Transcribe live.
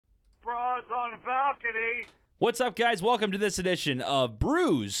Brews on the Balcony. What's up, guys? Welcome to this edition of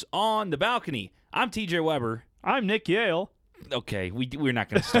Brews on the Balcony. I'm TJ Weber. I'm Nick Yale. Okay, we're not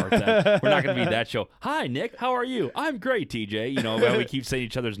going to start that. We're not going to be that show. Hi, Nick. How are you? I'm great, TJ. You know, we keep saying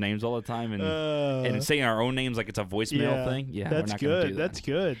each other's names all the time and saying our own names like it's a voicemail thing. Yeah, that's we're not good. going to do that. That's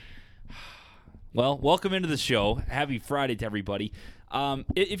good. Well, welcome into the show. Happy Friday to everybody.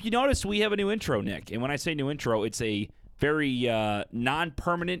 If you notice, we have a new intro, Nick. And when I say new intro, it's a very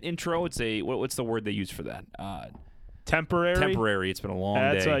non-permanent intro. It's a what's the word they use for that? Temporary. Temporary. It's been a long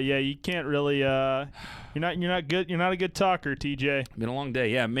day. Yeah, you can't really. You're not good. You're not a good talker, TJ. Been a long day.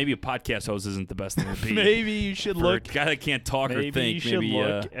 Yeah, maybe a podcast host isn't the best thing to be. Maybe you should for look. a guy that can't talk or think. Maybe you should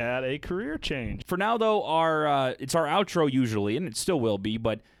look at a career change. For now, though, it's our outro usually, and it still will be.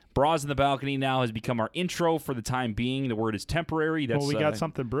 But Bras on the Balcony now has become our intro for the time being. The word is temporary. That's Well, we got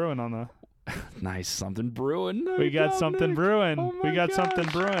something brewing on the. Nice, something brewing. We got something Nick. brewing. Oh We my got gosh. something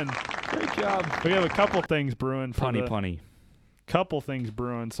brewing. Great job. We have a couple things brewing. Punny. Couple things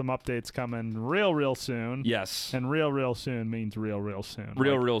brewing. Some updates coming real soon. Yes. And real soon means real soon.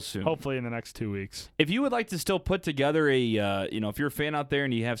 Real soon. Hopefully in the next 2 weeks. If you would like to still put together if you're a fan out there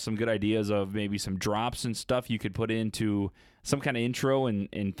and you have some good ideas of maybe some drops and stuff you could put into some kind of intro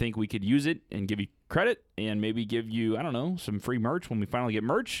and think we could use it and give you credit and maybe give you, I don't know, some free merch when we finally get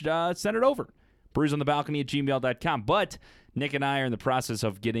merch, send it over. brewsonthebalcony@gmail.com. But Nick and I are in the process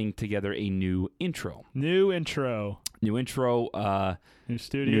of getting together a new intro. New intro. New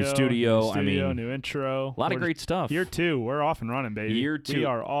studio. New intro. A lot of great stuff. Year 2, we're off and running, baby. Year 2. We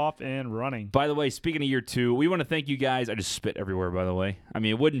are off and running. By the way, speaking of year 2, we want to thank you guys. I just spit everywhere, by the way. I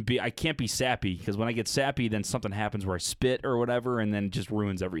mean, I can't be sappy, because when I get sappy, then something happens where I spit or whatever, and then it just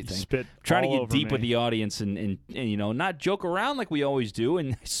ruins everything. Spit Trying all to get over deep me. with the audience and not joke around like we always do,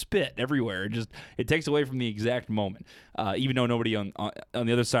 and spit everywhere. It takes away from the exact moment. Even though nobody on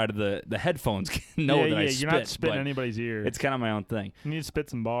the other side of the headphones can know that I spit. You're not spitting but anybody's ear. It's kind of my own thing. You need to spit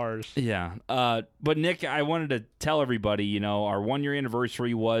some bars. Yeah. But Nick, I wanted to tell everybody, our 1-year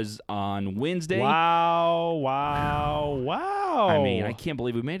anniversary was on Wednesday. Wow. I mean, I can't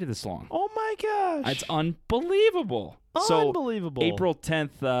believe we made it this long. Oh, my gosh. It's unbelievable. Unbelievable. So April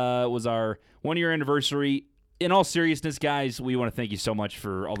 10th was our 1-year anniversary. In all seriousness, guys, we want to thank you so much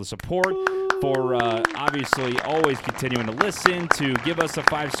for all the support, for obviously always continuing to listen, to give us a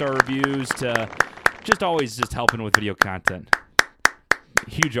 5-star reviews, to always helping with video content.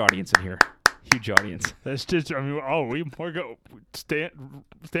 Huge audience in here. Huge audience. That's just, we're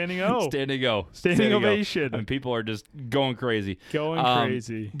standing O. Standing O. Standing ovation. And people are just going crazy. Going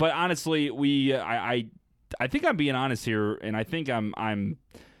crazy. But honestly, I think I'm being honest here, and I think I'm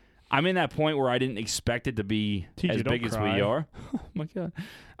in that point where I didn't expect it to be TJ, as big don't as cry. we are. Oh my god.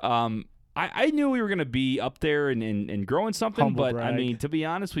 I knew we were going to be up there and growing something, Humble but brag. I mean, to be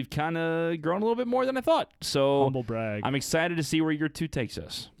honest, we've kind of grown a little bit more than I thought. So Humble brag. I'm excited to see where year 2 takes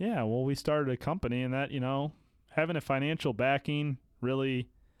us. Yeah, well, we started a company, and that, having a financial backing really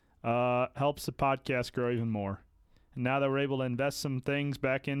helps the podcast grow even more. And now that we're able to invest some things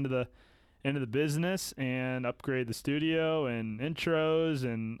back into the business and upgrade the studio and intros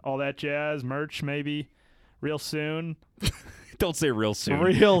and all that jazz, merch maybe real soon. Don't say real soon.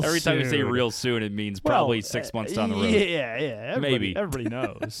 Every time you say soon. real soon, it means probably 6 months down the road. Yeah. Maybe. Everybody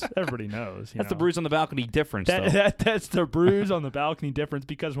knows. Everybody knows. That's the Brews on the Balcony difference, though. That's the Brews on the Balcony difference,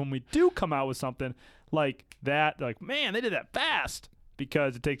 because when we do come out with something like that, like, man, they did that fast,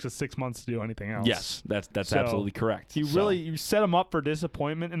 because it takes us 6 months to do anything else. Yes, that's So, absolutely correct. You set them up for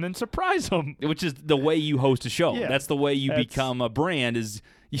disappointment and then surprise them. Which is the way you host a show. Yeah. That's the way you That's- become a brand. Is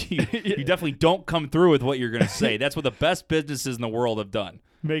you definitely don't come through with what you're going to say. That's what the best businesses in the world have done.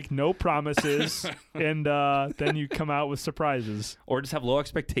 Make no promises, and then you come out with surprises. Or just have low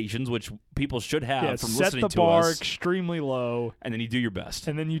expectations, which people should have from set listening the to bar us, extremely low, and then you do your best.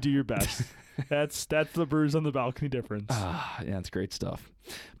 and then you do your best. That's the Brews on the Balcony difference. Yeah, it's great stuff.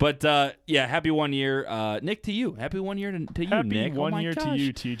 But happy 1 year, Nick. To you, happy 1 year to you, Happy Nick. 1 Oh my year gosh. to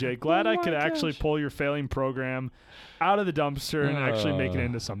you, TJ. Glad I my could actually gosh. pull your failing program out of the dumpster and actually make it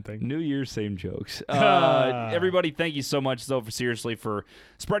into something. New Year, same jokes. Everybody, thank you so much, though, for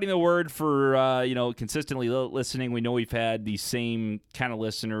spreading the word, for consistently listening. We know we've had the same kind of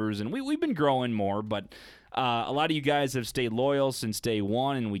listeners, and we've been growing more, but a lot of you guys have stayed loyal since day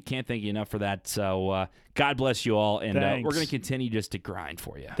one, and we can't thank you enough for that. So God bless you all, and Thanks. we're going to continue just to grind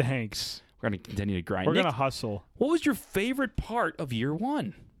for you. Thanks. We're going to continue to grind. We're Nick, going to hustle. what was your favorite part of year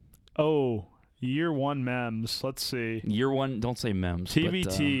 1? Oh, year 1 memes. Let's see. Year 1, don't say memes. but,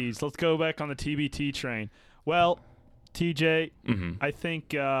 TBTs. Let's go back on the TBT train. Well, TJ, mhm. I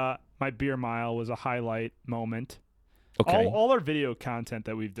think my beer mile was a highlight moment. Okay. All our video content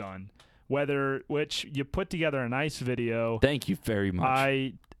that we've done, which you put together a nice video. Thank you very much.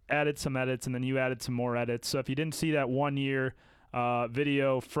 I added some edits, and then you added some more edits. So if you didn't see that 1 year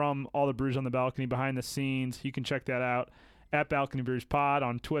video from All the Brews on the Balcony behind the scenes, you can check that out at Balcony Brews Pod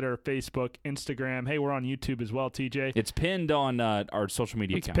on Twitter, Facebook, Instagram. Hey, we're on YouTube as well, TJ. It's pinned on our social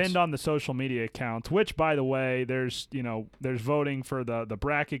media accounts. It's pinned on the social media accounts, which, by the way, there's voting for the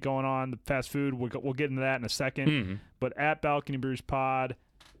bracket going on, the fast food. We'll get into that in a second. Mm-hmm. But at Balcony Brews Pod,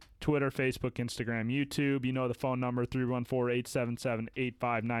 Twitter, Facebook, Instagram, YouTube. You know the phone number,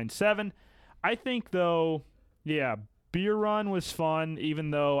 314-877-8597. I think, though, yeah, beer run was fun,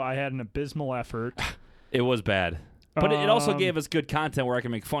 even though I had an abysmal effort. It was bad. But it also gave us good content where I can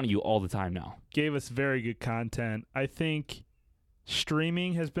make fun of you all the time now. Gave us very good content. I think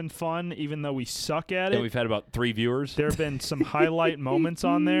streaming has been fun, even though we suck at it. And we've had about 3 viewers. There have been some highlight moments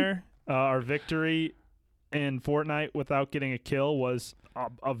on there. Our victory in Fortnite without getting a kill was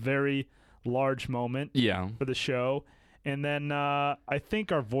a very large moment for the show. And then I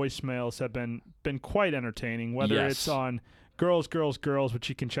think our voicemails have been quite entertaining, whether it's on Girls, which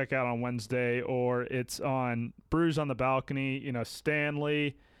you can check out on Wednesday, or it's on Brews on the Balcony,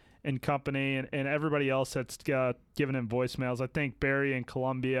 Stanley and company and everybody else that's given him voicemails. I think Barry in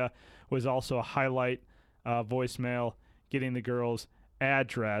Columbia was also a highlight voicemail, getting the girl's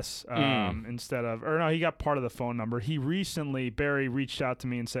address instead of – or no, he got part of the phone number. Barry reached out to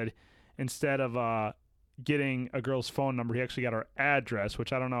me and said instead of getting a girl's phone number, he actually got her address,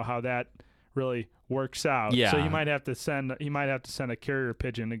 which I don't know how that really works out. Yeah. So he might have to send a carrier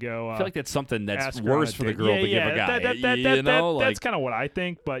pigeon to go. I feel like that's something that's worse for the girl to give a guy. That's kind of what I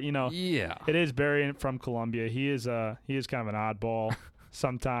think, but it is Barry from Columbia. He is kind of an oddball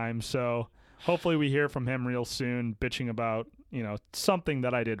sometimes. So hopefully we hear from him real soon, bitching about something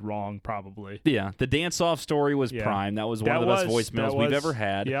that I did wrong, probably. Yeah, the dance-off story was prime. That was one of the best voicemails we've ever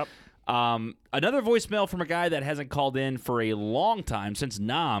had. Yep. Another voicemail from a guy that hasn't called in for a long time, since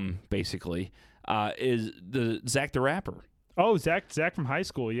Nam, basically, is the Zach the Rapper. Oh, Zach from high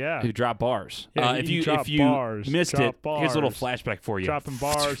school, yeah. Who dropped bars. Yeah, if you missed it, here's a little flashback for you. Dropping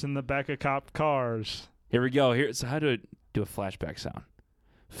bars in the back of cop cars. Here we go. So how to do a flashback sound.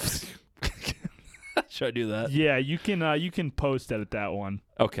 Should I do that? Yeah, you can post edit that one.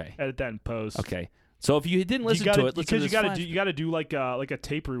 Okay. Edit that in post. Okay. So if you didn't listen to it, because you got to do like a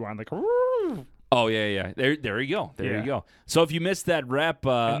tape rewind, like. Oh yeah. There you go. There you go. So if you missed that rap,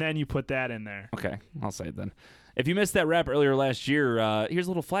 and then you put that in there. Okay, I'll say it then. If you missed that rap earlier last year, here's a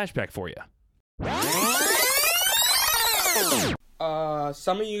little flashback for you.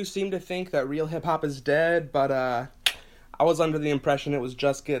 Some of you seem to think that real hip hop is dead, but I was under the impression it was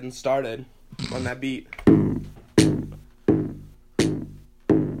just getting started on that beat.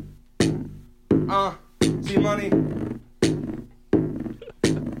 See money.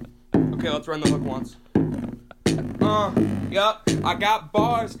 Okay, let's run the hook once. Yup, I got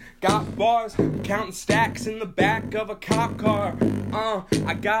bars, counting stacks in the back of a cop car.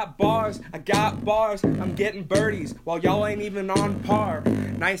 I got bars, I'm getting birdies while y'all ain't even on par.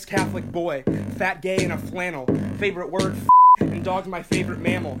 Nice Catholic boy, fat gay in a flannel, favorite word and dog's my favorite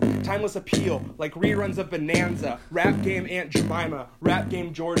mammal. Timeless appeal, like reruns of Bonanza. Rap game Aunt Jemima, rap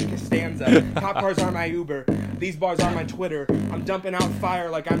game George Costanza. Cop cars are my Uber, these bars are my Twitter. I'm dumping out fire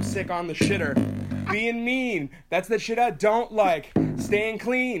like I'm sick on the shitter. Being mean, that's the shit I don't like. Staying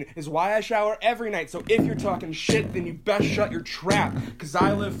clean is why I shower every night. So if you're talking shit, then you best shut your trap. Cause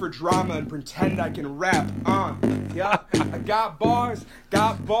I live for drama and pretend I can rap. Yeah, I got bars.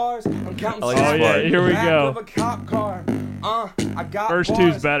 I'm counting stacks here we go. Of a cop car. I got First bars.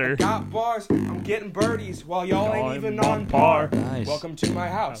 two's better. I got bars. I'm getting birdies while y'all ain't even on par. Nice. Welcome to my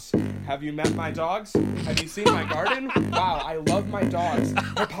house. Have you met my dogs? Have you seen my garden? Wow, I love my dogs.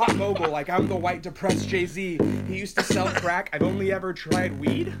 Hip hop mogul, like I'm the white depressed Jay-Z. He used to sell crack. I've only ever tried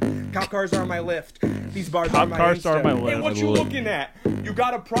weed. Cop cars are my lift. These bars are my Insta. Hey, what you looking at? You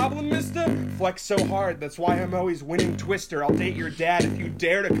got a problem, mister? Flex so hard, that's why I'm always winning Twister. I'll date your dad if you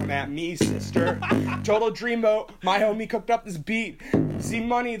dare to come at me, sister. Total Dreamboat, my homie cooked up this beat. See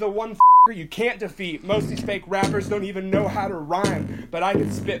money, the one you can't defeat. Most these fake rappers don't even know how to rhyme, but I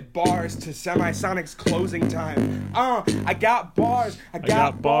can spit bars to Semisonic's closing time. I got bars. I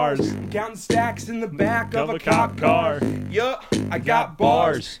got bars. I'm counting stacks in the back of a cop car. Yup, I got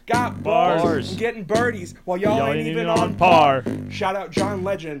bars. Got bars. I'm getting birdies while y'all ain't even on par. Shout out John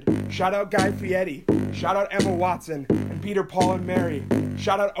Legend. Shout out Guy Fieri. Shout out Emma Watson and Peter, Paul, and Mary.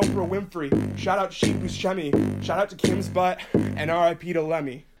 Shout out Oprah Winfrey. Shout out Sheep Buscemi. Shout out to Kim's Butt and R.I.P. to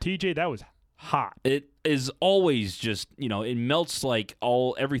Lemmy. TJ, that was hot. It is always just, it melts like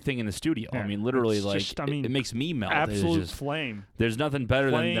everything in the studio. Yeah, I mean, literally, it's like, just, it makes me melt. It's Absolute just, flame. there's nothing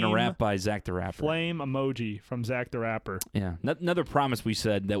better than a Flame. rap by Zach the Rapper. Flame emoji from Zach the Rapper. Yeah. Another promise we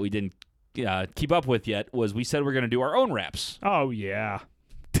said that we didn't keep up with yet was we said we're going to do our own raps. Oh, yeah.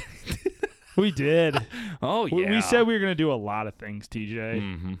 We did. Oh, yeah. We said we were going to do a lot of things, TJ.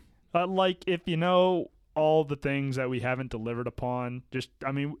 Mm-hmm. Like, if you know all the things that we haven't delivered upon,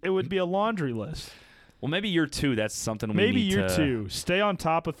 it would be a laundry list. Well, maybe year 2, that's something we Maybe need year to... 2. Stay on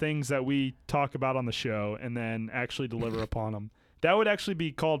top of things that we talk about on the show and then actually deliver upon them. That would actually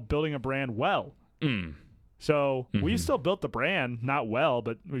be called building a brand well. Mm. So Mm-hmm. we've still built the brand, not well,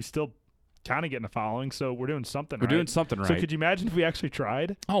 but we still kind of getting a following, so we're doing something right. We're doing something right. So could you imagine if we actually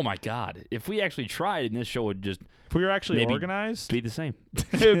tried? Oh, my God. If we actually tried, and this show would just If we were actually maybe organized, be the same.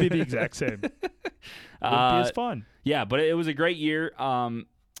 it would be the exact same. It would be as fun. Yeah, but it was a great year.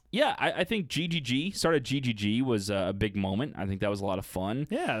 I think GGG was a big moment. I think that was a lot of fun.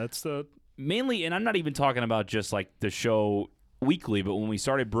 Yeah, that's the... Mainly, and I'm not even talking about just like the show weekly, but when we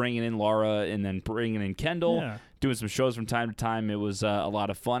started bringing in Laura and then bringing in Kendall, doing some shows from time to time, it was a lot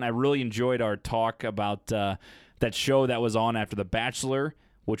of fun. I really enjoyed our talk about that show that was on after The Bachelor,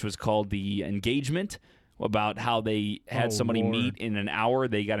 which was called The Engagement, about how they had somebody meet in an hour.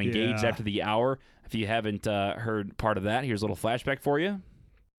 They got engaged after the hour. If you haven't heard part of that, here's a little flashback for you.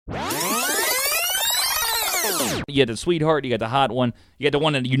 You got the sweetheart, you got the hot one, you got the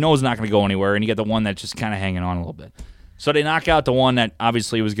one that you know is not going to go anywhere, and you got the one that's just kind of hanging on a little bit. So they knock out the one that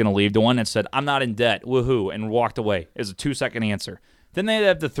obviously was going to leave, the one that said, I'm not in debt, woohoo, and walked away. It was a 2-second answer. Then they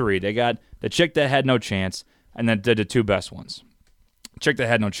have the 3. They got the chick that had no chance, and then did the 2 best ones. Chick that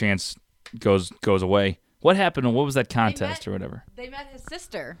had no chance goes away. What happened? What was that contest or whatever? They met his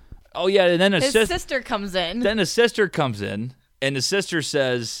sister. Oh, yeah, and then His sister comes in. Then the sister comes in, and the sister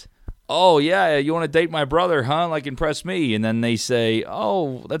says, oh, yeah, you want to date my brother, huh? Like, impress me. And then they say,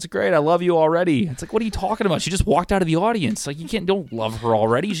 oh, that's great. I love you already. It's like, what are you talking about? She just walked out of the audience. Like, don't love her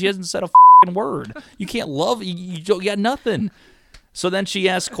already. She hasn't said a f***ing word. You can't love, you got nothing. So then she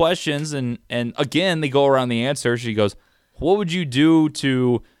asks questions, and again, they go around the answer. She goes, what would you do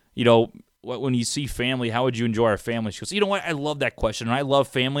to, when you see family, how would you enjoy our family? She goes, you know what? I love that question, and I love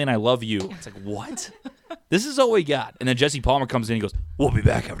family, and I love you. It's like, what? This is all we got. And then Jesse Palmer comes in and goes, we'll be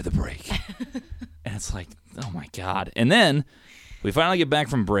back after the break. And it's like, oh, my God. And then we finally get back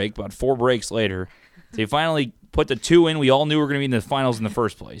from break, about 4 breaks later. They finally put the 2 in. We all knew we were going to be in the finals in the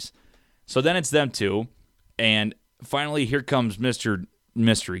first place. So then it's them 2. And finally, here comes Mr.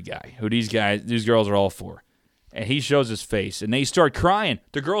 Mystery Guy, who these girls are all for. And he shows his face, and they start crying.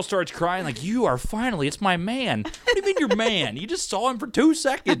 The girl starts crying like, it's my man. What do you mean your man? You just saw him for 2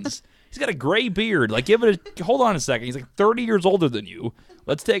 seconds. He's got a gray beard. Like, hold on a second. He's like 30 years older than you.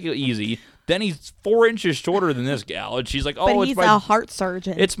 Let's take it easy. Then he's 4 inches shorter than this gal, and she's like, oh, but he's a heart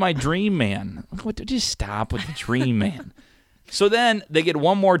surgeon. It's my dream man. Just stop with the dream man. So then they get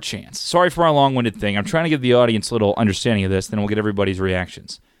one more chance. Sorry for our long-winded thing. I'm trying to give the audience a little understanding of this, then we'll get everybody's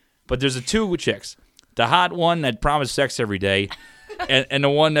reactions. But there's the 2 chicks. The hot one that promised sex every day, and the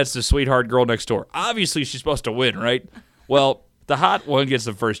one that's the sweetheart girl next door. Obviously, she's supposed to win, right? Well, the hot one gets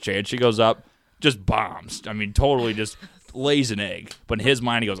the first chance. She goes up, just bombs. I mean, totally just lays an egg. But in his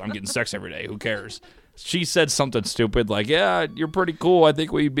mind, he goes, I'm getting sex every day. Who cares? She said something stupid like, yeah, you're pretty cool. I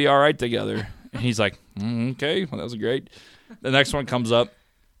think we'd be all right together. And he's like, okay, well, that was great. The next one comes up.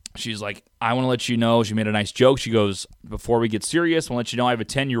 She's like, I want to let you know. She made a nice joke. She goes, before we get serious, I want to let you know I have a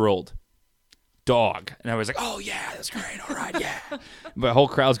 10-year-old dog. And I was like, oh, yeah, that's great. All right, yeah. But the whole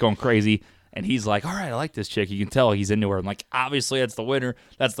crowd's going crazy. And he's like, all right, I like this chick. You can tell he's into her. I'm like, obviously, that's the winner.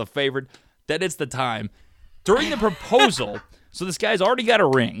 That's the favorite. Then it's the time. During the proposal, so this guy's already got a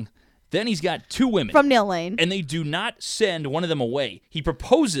ring. Then he's got 2 women. From Neil Lane. And they do not send one of them away. He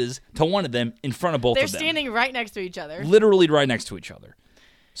proposes to one of them in front of both They're of them. They're standing right next to each other. Literally right next to each other.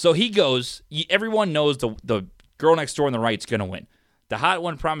 So he goes, everyone knows the girl next door on the right's going to win. The hot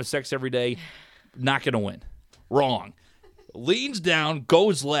one promised sex every day, not going to win. Wrong. Leans down,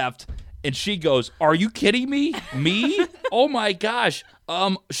 goes left, and she goes, are you kidding me? Me? Oh, my gosh.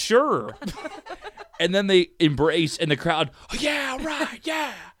 Sure. And then they embrace, and the crowd, oh, yeah, right,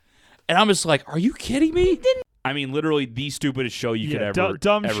 yeah. And I'm just like, are you kidding me? I mean, literally the stupidest show you could ever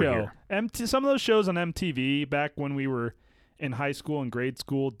dumb ever show. hear. Some of those shows on MTV back when we were in high school and grade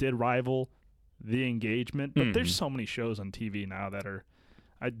school did rival The Engagement, but there's so many shows on TV now that are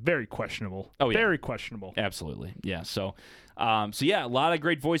Very questionable. Oh, yeah. Very questionable. Absolutely. Yeah. So yeah, a lot of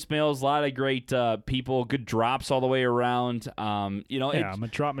great voicemails, a lot of great people, good drops all the way around. Yeah, I'm a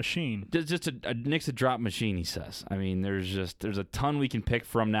drop machine. Just Nick's a drop machine, he says. I mean, there's a ton we can pick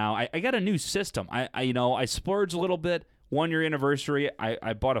from now. I got a new system. I splurged a little bit. 1 year anniversary.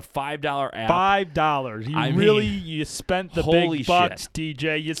 I bought a $5 app. $5. You spent the holy big bucks, shit.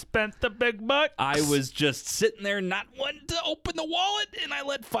 DJ. You spent the big bucks. I was just sitting there not wanting to open the wallet, and I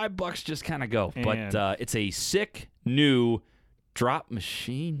let $5 just kind of go. And- But it's a sick new drop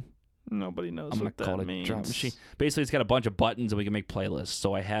machine. Nobody knows I'm what gonna call that it means. drop machine. Basically, it's got a bunch of buttons, and we can make playlists.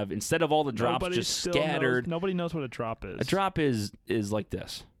 So I have, instead of all the drops Nobody just still scattered, Nobody knows what a drop is. a drop is like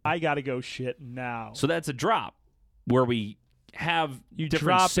this. I gotta go shit now. So that's a drop where we have You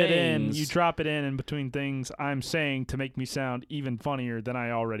different drop it in. sayings. You drop it in between things I'm saying to make me sound even funnier than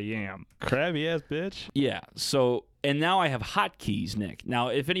I already am. Crabby ass bitch. Yeah. So, and now I have hotkeys, Nick. Now,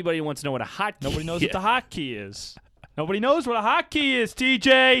 if anybody wants to know what a hotkey Nobody knows what the hotkey is. Nobody knows what a hotkey is,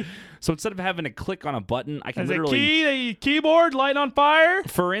 TJ. So instead of having to click on a button, I can Is it literally, the keyboard light on fire?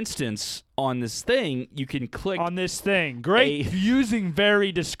 for instance, on this thing, you can click On this thing. Great. A- Using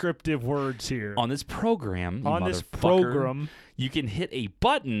very descriptive words here. on this program. you On this motherfucker, program. you can hit a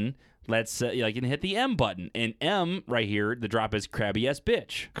button. Let's say you can hit the M button, and M right here, the drop is crabby ass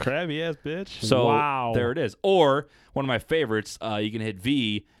bitch. Crabby ass bitch. So wow. there it is. Or one of my favorites, you can hit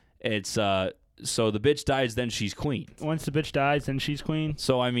V. It's so the bitch dies, then she's queen. Once the bitch dies, then she's queen.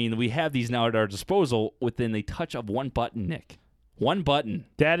 So I mean, we have these now at our disposal within the touch of one button, Nick. One button.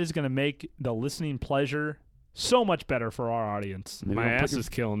 That is going to make the listening pleasure so much better for our audience. Maybe My we'll put ass your- is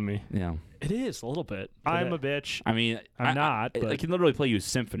killing me. Yeah. It is a little bit. I'm a bitch. I mean, I'm not, I but- can literally play you a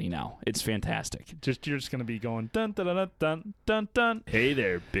symphony now. It's fantastic. You're just gonna be going dun dun dun dun dun dun. Hey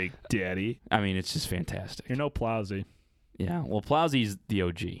there, Big Daddy. I mean, it's just fantastic. You're no Plowsy. Yeah. Well, Plowsy's the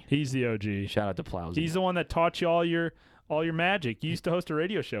OG. He's the OG. Shout out to Plowsy. He's the one that taught you all your magic. You used to host a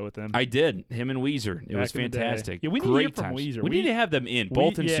radio show with him. I did. Him and Weezer. It was Back in the day. fantastic. Yeah, we need to Great hear from times. Weezer. We need to have them in, We-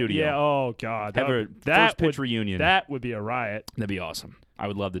 both in yeah, studio. Yeah. Oh God. Have a that first pitch would, reunion. That would be a riot. That'd be awesome. I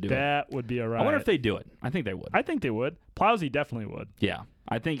would love to do it. That would be a riot. I wonder if they do it. I think they would. I think they would. Plowsy definitely would. Yeah.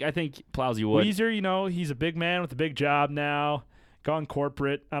 I think Plowsy would. Weezer, he's a big man with a big job now. Gone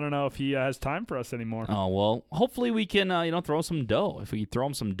corporate. I don't know if he has time for us anymore. Oh, well, hopefully we can, throw some dough. If we throw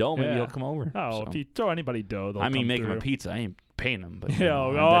him some dough, maybe Yeah. he'll come over. Oh, So. if you throw anybody dough, they'll I mean, come make him through. a pizza. I ain't paying him, but Yeah,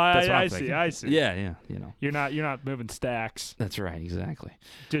 that's what I'm I see. thinking. I see. Yeah, You're not moving stacks. that's right, exactly.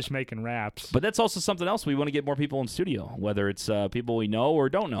 Just making raps. But that's also something else. We want to get more people in studio, whether it's people we know or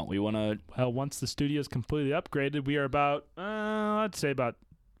don't know. We want to. Well, once the studio's completely upgraded, we are about I'd say about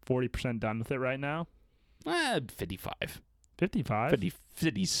 40% done with it right now. 55, 55.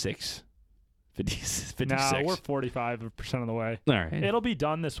 56, 56. No, we're 45% of the way. All right. It'll be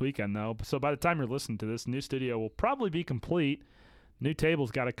done this weekend though. So by the time you're listening to this, new studio will probably be complete. New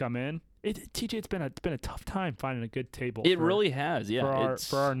table's got to come in. TJ, it's been a tough time finding a good table. It for- really has. Yeah.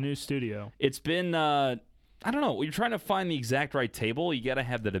 for our new studio. It's been. I don't know. When you're trying to find the exact right table, you got to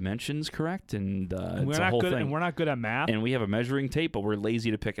have the dimensions correct, and And it's a whole thing. And we're not good at math. And we have a measuring tape, but we're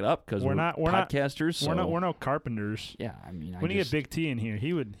lazy to pick it up because we're podcasters. So. We're no carpenters. Yeah, I mean, We need to get Big T in here.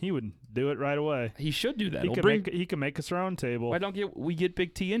 He would do it right away. He should do that. He We'll he can make us our own table. Why don't we get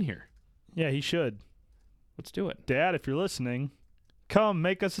Big T in here? Yeah, he should. Let's do it. Dad, if you're listening, come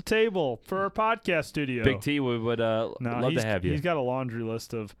make us a table for our podcast studio. Big T would love to have you. He's got a laundry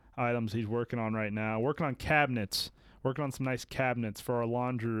list of items he's working on right now. Working on cabinets. Working on some nice cabinets for our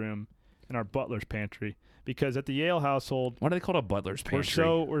laundry room and our butler's pantry. Because at the Yale household, Why do they call it a butler's pantry?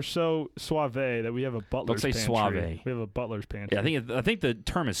 we're so suave that we have a butler's say pantry. suave. We have a butler's pantry. Yeah, I think the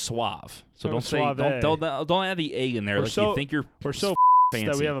term is suave. So Oh, don't say suave. don't add the A in there We're like so- you think you're We're so fancy.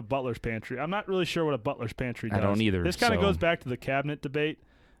 that we have a butler's pantry. I'm not really sure what a butler's pantry does. I don't either, This kind of so- goes back to the cabinet debate.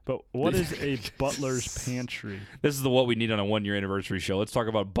 But what is a butler's pantry? This is what we need on a 1-year anniversary show. Let's talk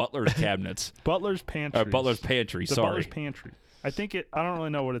about butler's cabinets. Butler's pantry. Butler's pantry. The Sorry, butler's pantry. I don't really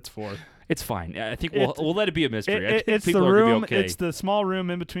know what it's for. it's fine. I think we'll let it be a mystery. I think It's people the are gonna room. Be okay. It's the small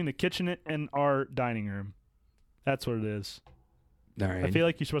room in between the kitchen and our dining room. That's what it is. All right. I feel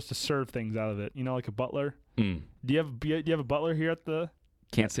like you're supposed to serve things out of it. You know, like a butler. Do you have a butler here at the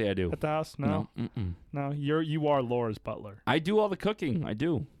Can't say I do. house? No, Mm-mm. no. You are Laura's butler. I do all the cooking. I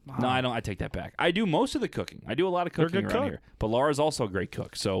do. No, I don't. I take that back. I do most of the cooking. I do a lot of You're a cooking good around cook. here. But Laura's also a great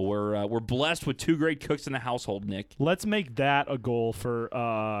cook. So we're blessed with 2 great cooks in the household. Nick. Let's make that a goal for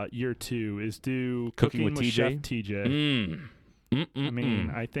year 2. Is do Cooking with TJ? Chef TJ. I mean,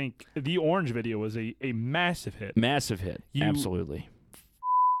 Mm. I think the orange video was a massive hit. Massive hit. You- Absolutely.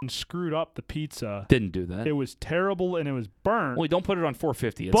 screwed up the pizza. Didn't do that. It was terrible and it was burnt. Well, don't put it on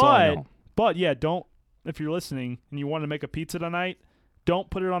 450. That's all I know. But yeah, don't. If you're listening and you want to make a pizza tonight, don't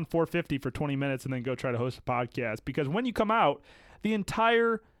put it on 450 for 20 minutes and then go try to host a podcast, because when you come out, the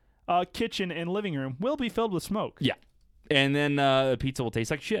entire kitchen and living room will be filled with smoke. Yeah. And then the pizza will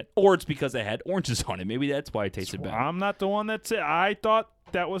taste like shit. Or it's because it had oranges on it. Maybe that's why it tasted bad. I'm not the one that's it. I thought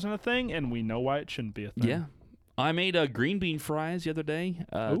that wasn't a thing, and we know why it shouldn't be a thing. Yeah. I made green bean fries the other day. It's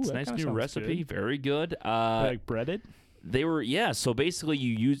a that nice kinda new sounds recipe. good. Very good. Like breaded? They were, so basically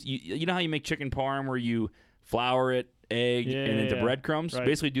you know how you make chicken parm where you flour it, egg, and into breadcrumbs? Right.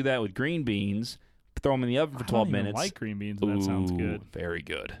 Basically do that with green beans, throw them in the oven for 12 I don't even minutes. like green beans, and that sounds good. Very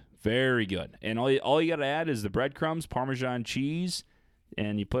good. Very good. And all you got to add is the breadcrumbs, Parmesan cheese,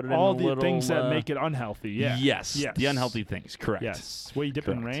 and you put it All in a the little... things that make it unhealthy, yeah. Yes. Yes. The unhealthy things, correct. Yes. What, you dip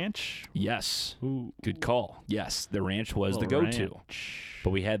in Correct. ranch? Yes. Ooh. Good call. Yes, the ranch was the Little go-to. ranch. But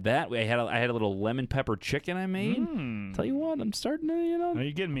we had that. I had a little lemon pepper chicken I made. Tell you what, I'm starting to, Are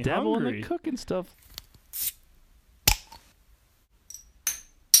you getting me dabble in hungry? the cooking stuff.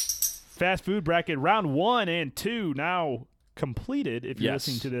 Fast food bracket round 1 and 2 now completed. If you're Yes.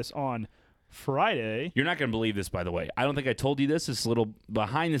 listening to this on Friday. You're not going to believe this, by the way. I don't think I told you this. This is a little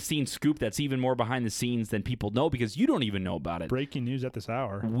behind-the-scenes scoop that's even more behind the scenes than people know because you don't even know about it. Breaking news at this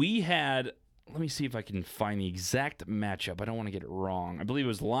hour. We had, let me see if I can find the exact matchup. I don't want to get it wrong. I believe it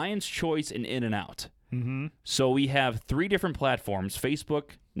was Lion's Choice and In-N-Out. Mm-hmm. So we have 3 different platforms.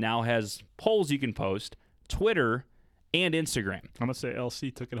 Facebook now has polls you can post, Twitter, and Instagram. I'm going to say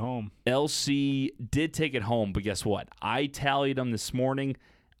LC took it home. LC did take it home, but guess what? I tallied them this morning.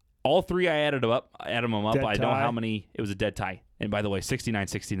 All 3 I added them up. Dead I know tie. how many. It was a dead tie. And by the way,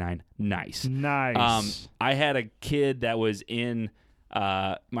 69-69. Nice. Nice. I had a kid that was in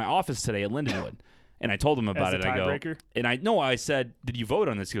my office today at Lindenwood, and I told him about As it. the I go, tiebreaker? and I said, "Did you vote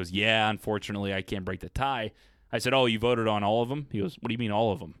on this?" He goes, "Yeah, unfortunately, I can't break the tie." I said, "Oh, you voted on all of them?" He goes, "What do you mean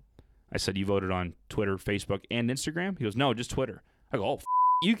all of them?" I said, "You voted on Twitter, Facebook, and Instagram?" He goes, "No, just Twitter." I go, "Oh,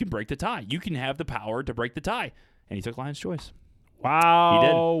 you can break the tie. You can have the power to break the tie." And he took Lion's Choice. Wow. He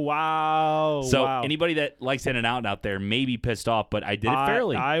did. Wow. So wow. anybody that likes In-N-Out out there may be pissed off, but I did it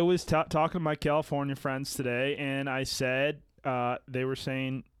fairly. I was talking to my California friends today, and I said they were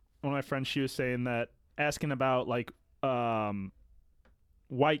saying, one of my friends, she was saying that, asking about like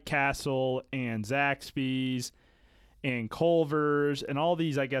White Castle and Zaxby's and Culver's and all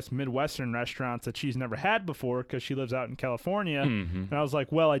these, I guess, Midwestern restaurants that she's never had before because she lives out in California. Mhm. And I was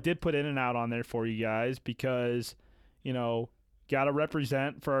like, well, I did put In-N-Out on there for you guys because, got to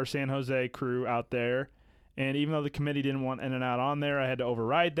represent for our San Jose crew out there. And even though the committee didn't want In-N-Out on there, I had to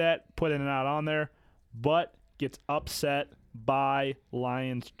override that, put In-N-Out on there, but gets upset by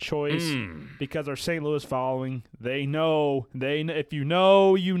Lion's Choice because our St. Louis following, they know, if you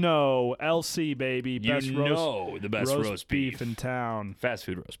know, you know. LC, baby. The best roast beef in town. Fast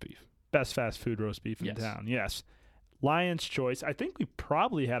food roast beef. Best fast food roast beef in town, yes. Lion's Choice. I think we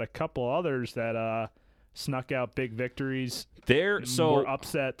probably had a couple others that snuck out big victories. More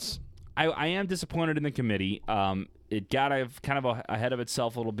upsets. I am disappointed in the committee. It got kind of ahead of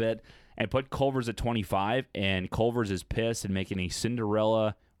itself a little bit and put Culver's at 25, and Culver's is pissed and making a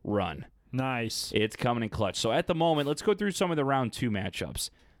Cinderella run. Nice. It's coming in clutch. So at the moment, let's go through some of the round 2 matchups.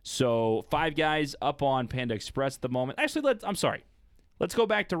 So 5 guys up on Panda Express at the moment. Actually, let's go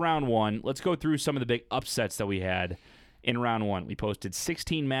back to round 1. Let's go through some of the big upsets that we had in round 1. We posted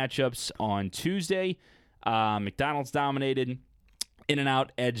 16 matchups on Tuesday. McDonald's dominated.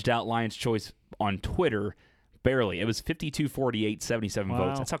 In-N-Out edged out Lion's Choice on Twitter. Barely. It was 52-48, 77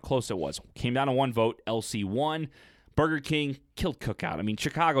 votes. That's how close it was. Came down to 1 vote. LC won. Burger King killed Cookout. I mean,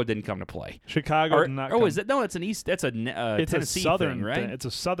 Chicago didn't come to play. Chicago did not come. Is that? No, it's an East. That's a It's Tennessee a southern thing, right? It's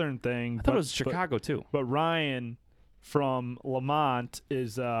a southern thing. I thought it was Chicago too. But Ryan from Lamont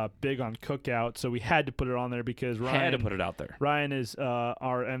is big on Cookout, so we had to put it on there because Ryan Had to put it out there. Ryan is one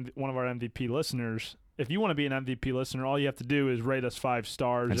of our MVP listeners. If you want to be an MVP listener, all you have to do is rate us 5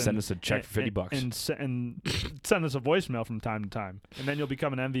 stars And send us a check for $50. and send us a voicemail from time to time, and then you'll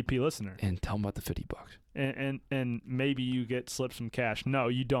become an MVP listener. And tell them about the $50. And maybe you get slipped some cash. No,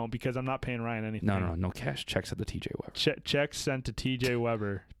 you don't, because I'm not paying Ryan anything. No cash. Checks at the TJ Weber. Checks sent to TJ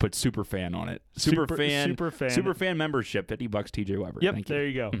Weber. Put Superfan on it. Superfan. Superfan membership. $50 TJ Weber. Yep. Thank you. There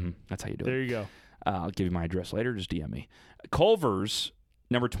you go. That's how you do There it. you go. I'll give you my address later. Just DM me. Culver's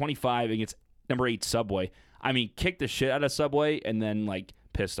number 25 against number 8 Subway. I mean, kicked the shit out of Subway and then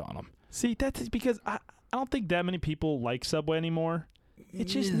pissed on them. See, that's because I don't think that many people like Subway anymore.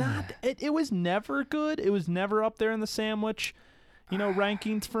 It's just not. It was never good. It was never up there in the sandwich,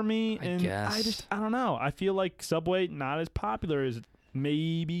 rankings for me. And guess. I don't know. I feel like Subway not as popular as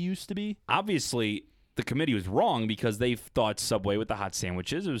maybe used to be. Obviously, the committee was wrong because they thought Subway with the hot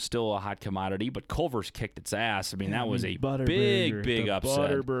sandwiches, it was still a hot commodity, but Culver's kicked its ass. I mean, that was a big, big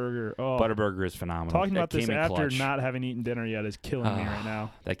upset. Butterburger. Oh. Butterburger is phenomenal. Talking about this came in after clutch. not having eaten dinner yet is killing me right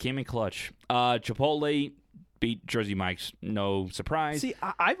now. That came in clutch. Chipotle beat Jersey Mike's. No surprise. See,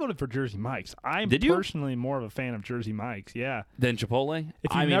 I voted for Jersey Mike's. I'm Did you? personally more of a fan of Jersey Mike's. Yeah. Then Chipotle?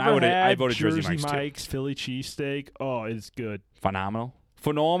 If you I never had voted Jersey Jersey Mike's, Mike's Philly cheesesteak, oh, it's good. too. Phenomenal.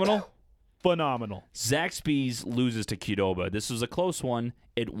 Phenomenal. Zaxby's loses to Qdoba. This was a close one.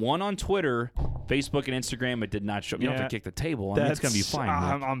 It won on Twitter, Facebook, and Instagram. It did not show. You don't have to kick the table. I mean, it's going to be fine.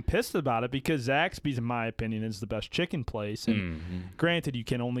 I'm pissed about it because Zaxby's, in my opinion, is the best chicken place. And granted, you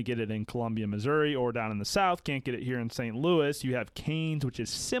can only get it in Columbia, Missouri, or down in the South. Can't get it here in St. Louis. You have Cane's, which is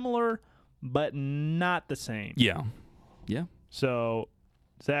similar, but not the same. Yeah. So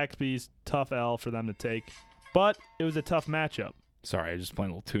Zaxby's, tough L for them to take. But it was a tough matchup. Sorry, I just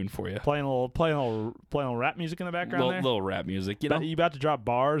playing a little tune for you. Playing a little rap music in the background there. Little rap music. You know, You about to drop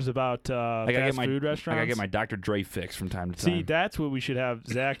bars about fast food restaurants? I gotta get my Dr. Dre fix from time to time. See, that's what we should have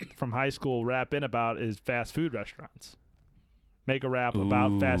Zach from high school rap in about is fast food restaurants. Make a rap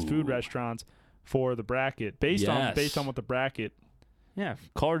about fast food restaurants for the bracket based on what the bracket. Yeah,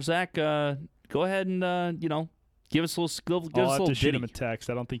 call Zach. Go ahead and give us a little. I'll have to shoot him a text.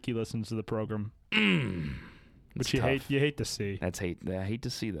 I don't think he listens to the program. Which you hate to see. That's hate. I hate to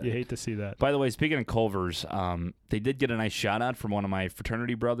see that. You hate to see that. By the way, speaking of Culver's, they did get a nice shout out from one of my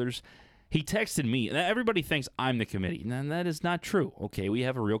fraternity brothers. He texted me, and everybody thinks I'm the committee, and that is not true. Okay, we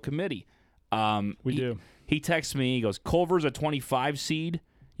have a real committee. We do. He texts me. He goes, "Culver's a 25 seed.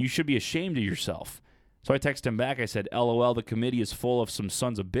 You should be ashamed of yourself." So I text him back. I said, "LOL, the committee is full of some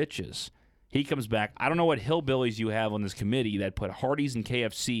sons of bitches." He comes back, "I don't know what hillbillies you have on this committee that put Hardee's and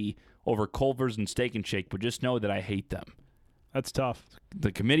KFC over Culver's and Steak and Shake, but just know that I hate them." That's tough.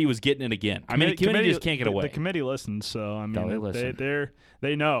 The committee was getting it again. The committee just can't get away. The committee listens, so I mean, No, they listen.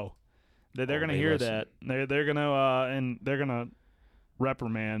 they know that they're going to hear listen. that. They're going to and they're going to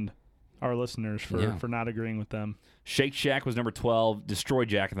reprimand our listeners for not agreeing with them. Shake Shack was number 12. Destroy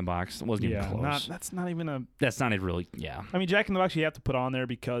Jack in the Box. It wasn't even close. That's not even a. That's not even really. Yeah. I mean, Jack in the Box you have to put on there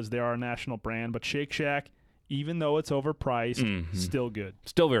because they are a national brand, but Shake Shack, even though it's overpriced, still good.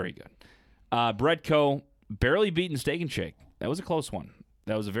 Still very good. Breadco barely beaten Steak and Shake. That was a close one.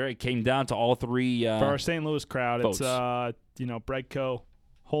 That was came down to all three. For our St. Louis crowd, votes. it's Breadco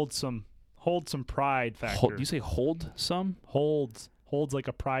holds some pride factor. Do you say hold some? Holds like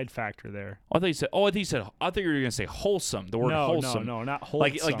a pride factor there. I thought you said. I thought you were going to say wholesome. The word wholesome. No, not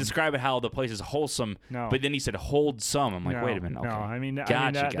wholesome. Like describe it how the place is wholesome. No. But then he said hold some. I'm like, wait a minute. Okay. No, I mean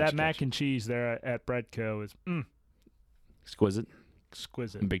Gotcha. that mac and cheese there at Breadco is exquisite.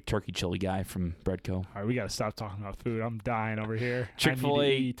 Exquisite. I'm a big turkey chili guy from Breadco. All right, we got to stop talking about food. I'm dying over here.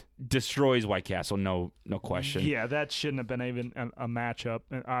 Chick-fil-A destroys White Castle, no question. Yeah, that shouldn't have been even a matchup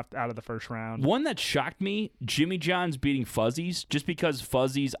out of the first round. One that shocked me, Jimmy John's beating Fuzzy's, just because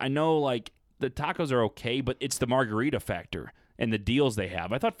Fuzzy's, I know like the tacos are okay, but it's the margarita factor and the deals they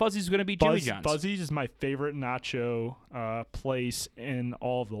have. I thought Fuzzy's was going to beat Jimmy John's. Fuzzy's is my favorite nacho place in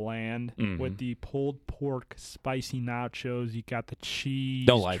all of the land with the pulled pork spicy nachos. You got the cheese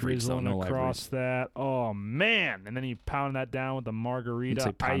drizzling across that. Oh, man. And then you pound that down with the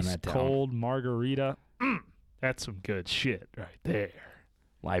margarita, ice cold margarita. That's some good shit right there.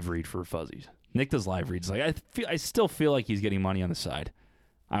 Live read for Fuzzy's. Nick does live reads. Like I still feel like he's getting money on the side.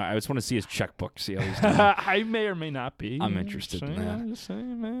 I just want to see his checkbook, see how he's doing. I may or may not be. I'm interested in that. I'm just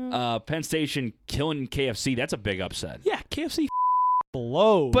saying, man. Penn Station killing KFC. That's a big upset. Yeah, KFC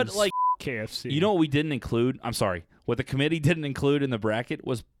blows. But like KFC. You know what we didn't include? I'm sorry. What the committee didn't include in the bracket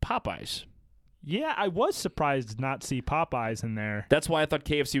was Popeyes. Yeah, I was surprised to not see Popeyes in there. That's why I thought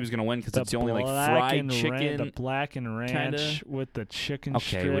KFC was going to win because it's the only like fried chicken. The black and ranch with the chicken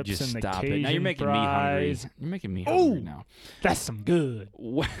strips would you and stop the Cajun it? Now you're making fries. me hungry. You're making me hungry now. That's some good.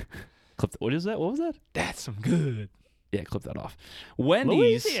 What is that? What was that? That's some good. Yeah, clip that off.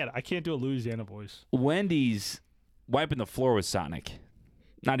 Wendy's. Louisiana. I can't do a Louisiana voice. Wendy's wiping the floor with Sonic.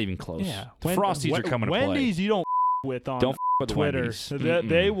 Not even close. Yeah. The Frosties are coming to play. Wendy's you don't with on Twitter.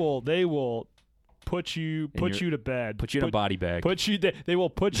 They will put you to bed. Put you in a body bag. They will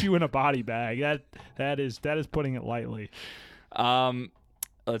put you in a body bag. That is putting it lightly.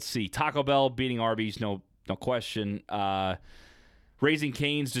 Let's see. Taco Bell beating Arby's, no question. Raising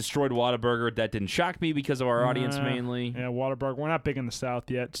Cane's destroyed Whataburger. That didn't shock me because of our audience mainly. Yeah, Whataburger. We're not big in the South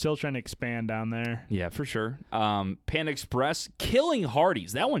yet. Still trying to expand down there. Yeah, for sure. Panda Express killing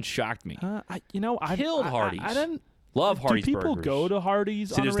Hardee's. That one shocked me. Killed Hardee's. Love Do Hardee's people burgers. go to Hardee's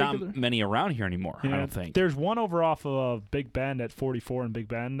See, on a there's regular? not many around here anymore, I Yeah, don't think. There's one over off of Big Bend at 44 in Big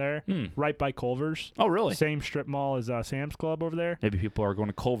Bend there, right by Culver's. Oh, really? Same strip mall as Sam's Club over there. Maybe people are going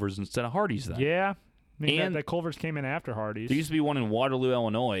to Culver's instead of Hardee's then. Yeah. I mean, And- that Culver's came in after Hardee's. There used to be one in Waterloo,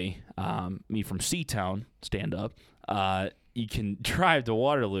 Illinois. Me from Seatown, stand up. You can drive to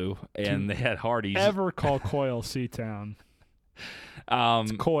Waterloo, and they had Hardee's. Ever call Coyle Seatown?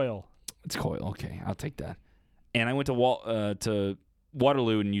 Coyle. It's Coyle. Okay, I'll take that. And I went to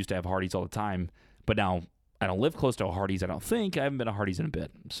Waterloo and used to have Hardee's all the time. But now I don't live close to a Hardee's. I don't think. I haven't been to Hardee's in a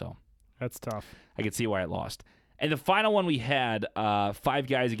bit, so That's tough. I can see why it lost. And the final one we had, Five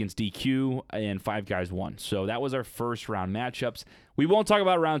Guys against DQ, and Five Guys won. So that was our first round matchups. We won't talk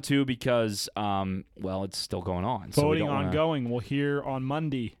about round 2 because, well, it's still going on. So we Voting don't wanna ongoing. We'll hear on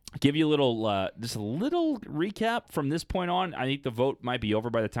Monday. give you a little, just a little recap from this point on. I think the vote might be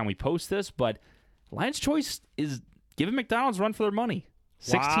over by the time we post this, but Lion's Choice is giving McDonald's a run for their money.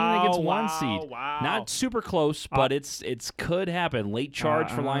 16 against 1 seed. Wow. Not super close, but it's could happen. Late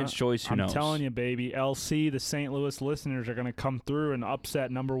charge for Lion's Choice. Who knows? I'm telling you, baby. LC, the St. Louis listeners are going to come through and upset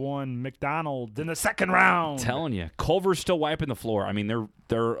number 1 McDonald's in the second round. Telling you, Culver's still wiping the floor. I mean,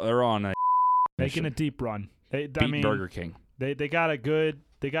 they're on a Making a deep run. beat Burger King. They got a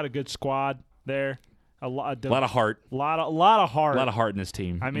good squad there. A lot A lot of heart. lot of heart. A lot of heart in this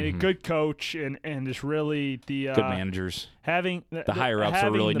team. I mean, a good coach and just really the good managers. having The higher ups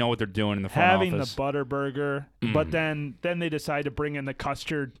are really know what they're doing in the front having office. the Butterburger, but then they decide to bring in the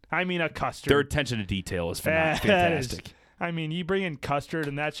custard. I mean, a custard. Their attention to detail is That fantastic. is- I mean, you bring in custard,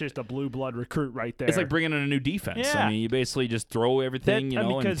 and that's just a blue blood recruit right there. It's like bringing in a new defense. Yeah. I mean, you basically just throw everything, and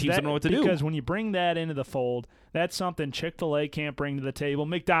teams don't know what to do. Because when you bring that into the fold, that's something Chick-fil-A can't bring to the table.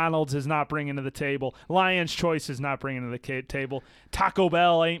 McDonald's is not bringing to the table. Lion's Choice is not bringing to the table. Taco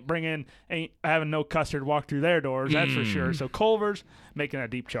Bell ain't having no custard walk through their doors. That's for sure. So Culver's making a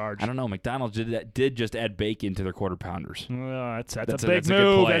deep charge. I don't know. McDonald's did just add bacon to their quarter pounders. That's a That's big good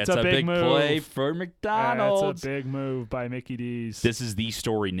move. play. That's It's a big move. play for That's McDonald's. a big move by Mickey D's. This is the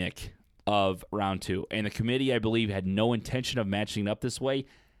story, Nick, of round 2. And the committee, I believe, had no intention of matching it up this way.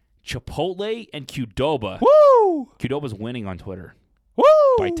 Chipotle and Qdoba. Woo! Qdoba's winning on Twitter Woo!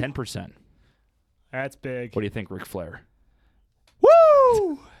 by 10%. That's big. What do you think, Ric Flair?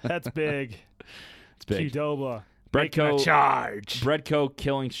 Woo! That's big. It's big. Qdoba. Making a Breadco, charge. Breadco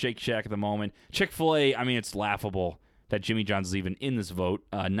killing Shake Shack at the moment. Chick-fil-A, I mean, it's laughable that Jimmy John's is even in this vote.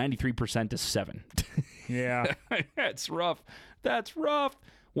 93% to 7. Yeah. That's rough. That's rough.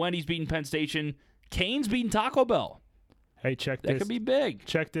 Wendy's beating Penn Station. Cane's beating Taco Bell. Hey, check That this. could be big.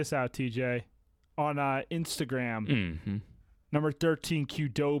 Check this out, TJ. On Instagram, Mm-hmm. number 13,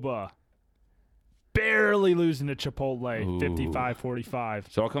 Qdoba. Barely losing to Chipotle, Ooh.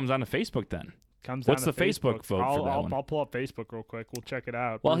 55-45. So it comes on to Facebook then. Comes What's down to the Facebook vote for that one? I'll pull up Facebook real quick. We'll check it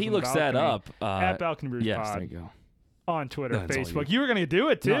out. While Brews he and looks that Balcony. up, At Balcony Brews yes, Pod there you go. on Twitter, That's all Facebook. You were going to do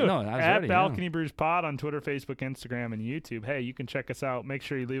it too. No, I was At ready, yeah. Balcony Brews Pod on Twitter, Facebook, Instagram, and YouTube. Hey, you can check us out. Make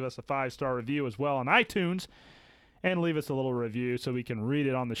sure you leave us a 5-star review as well on iTunes, and leave us a little review so we can read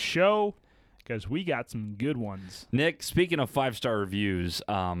it on the show, because we got some good ones. Nick, speaking of 5-star reviews,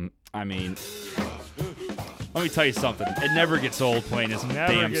 I mean, let me tell you something. It never gets old playing this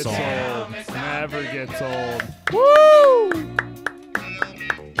Never damn gets song. old. Never gets old. Woo!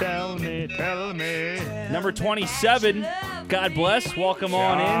 Tell me. Number 27, God bless. Welcome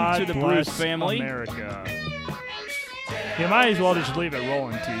on God into the bless Bruce family. America. You might as well just leave it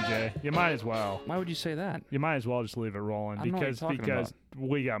rolling, TJ. You might as well. Why would you say that? You might as well just leave it rolling I don't know what because you're talking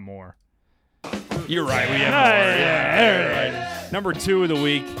we got more. You're right. We have Yeah, more. yeah, there it right. Number 2 of the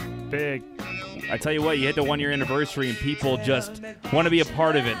week. Big. I tell you what, you hit the 1-year anniversary and people just want to be a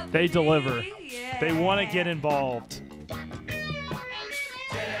part of it. They deliver. They want to get involved.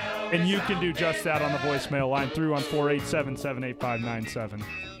 And you can do just that on the voicemail line through on 487-785-97.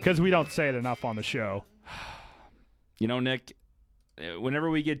 Because we don't say it enough on the show. You know, Nick, whenever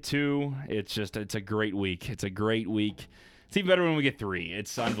we get 2, it's a great week. It's a great week. It's even better when we get 3.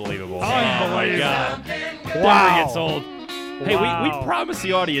 It's unbelievable. Unbelievable. Oh, my God. Wow. Never gets old. Hey, Wow. we promise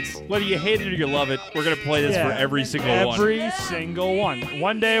the audience, whether you hate it or you love it, we're going to play this for every single one. Every single one.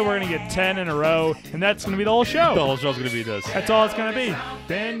 One day we're going to get 10 in a row, and that's going to be the whole show. The whole show's going to be this. That's all it's going to be.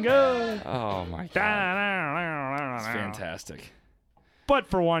 Bingo. Oh, my God. It's fantastic. But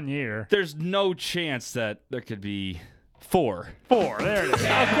for 1 year. There's no chance that there could be 4. 4. There it is. Of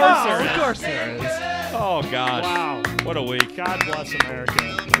course there is. Of course there is. Oh, God. Wow. What a week. God bless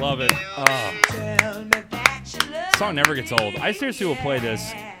America. Love it. Oh. Song never gets old. I seriously will play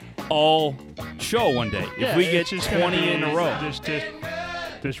this all show one day. If we get it's just gonna 20 be in a row.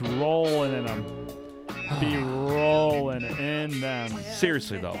 Just rolling in them. be rolling in them.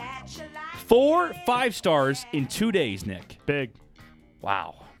 Seriously, though. 4 5 stars in 2 days, Nick. Big.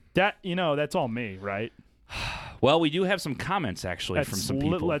 Wow. That that's all me, right? Well, we do have some comments, actually, from some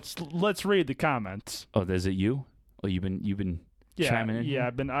people. Let's read the comments. Oh, is it you? Oh, you've been chiming in? Yeah,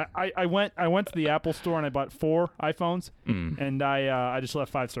 I've been. I went to the Apple store and I bought 4 iPhones, and I just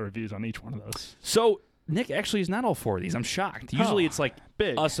left 5-star reviews on each one of those. So Nick actually is not all 4 of these. I'm shocked. Usually it's like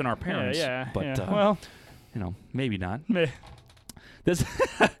big. us and our parents. Yeah. But Well, maybe not. meh. This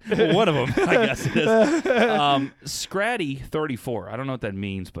one of them, I guess it is. Scratty34. I don't know what that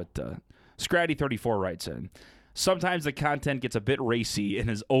means, but Scratty34 writes in. Sometimes the content gets a bit racy and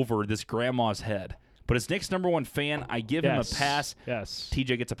is over this grandma's head. But as Nick's #1 fan, I give him a pass. Yes.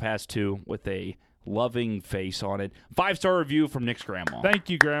 TJ gets a pass too with a loving face on it. 5-star review from Nick's grandma. Thank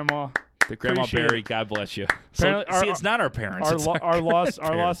you, Grandma. The Grandma Appreciate Barry, it. God bless you. Apparently, So, it's not our parents. Our it's Las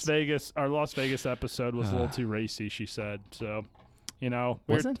grandparents. Las Vegas episode was a little too racy, she said. So,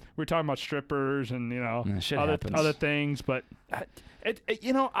 Was it? we're talking about strippers and shit other happens. things, but It's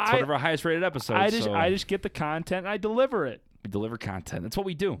one of our highest rated episodes. I just get the content and I deliver it. we deliver content. That's what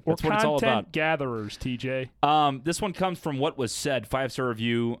we do. We're That's what it's all content about. gatherers, TJ. This one comes from What Was Said. 5-star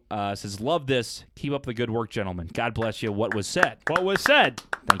review says, "Love this. Keep up the good work, gentlemen. God bless you. What was said." What was said?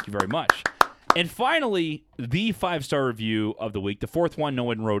 Thank you very much. And finally, the 5-star review of the week. The 4th one, no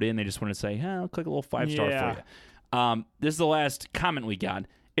one wrote in. They just want to say, I'll click a little 5-star Yeah. for you. This is the last comment we got.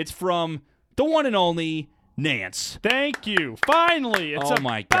 It's from the one and only Nance. Thank you. Finally, it's Oh,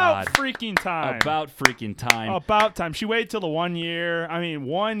 my God. freaking time. About freaking time. About time. She waited till the 1 year. I mean,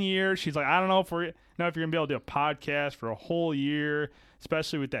 1 year. She's like, I don't know if you're gonna be able to do a podcast for a whole year,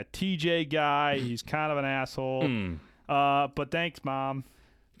 especially with that TJ guy. He's kind of an asshole. But thanks, Mom.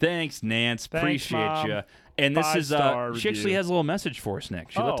 Thanks, Nance. Thanks, Appreciate Mom. you. And this is, 5-star she actually review. has a little message for us,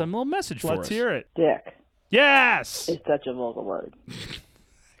 Nick. She left a little message for us. Let's hear it. Dick Yes. is such a vulgar word.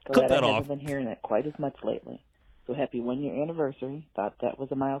 Cut Glad that I off. haven't been hearing it quite as much lately. So happy 1-year anniversary. Thought that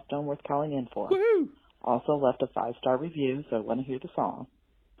was a milestone worth calling in for. Woohoo! Also left a 5-star review, so I want to hear the song.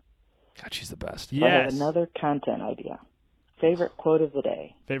 God, she's the best. So I have Yes. another content idea. Favorite quote of the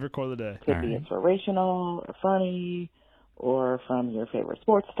day. Favorite quote of the day. Could All be right. inspirational or funny or from your favorite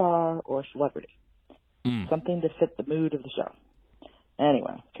sports star or celebrity. Something to fit the mood of the show.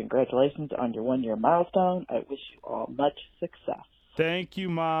 Anyway, congratulations on your 1-year milestone. I wish you all much success. Thank you,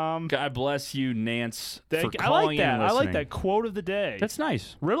 Mom. God bless you, Nance, for I calling like in that. and I like listening. that quote of the day. That's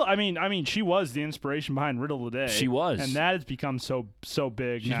nice. Riddle. I mean, she was the inspiration behind Riddle of the Day. She was. and that has become so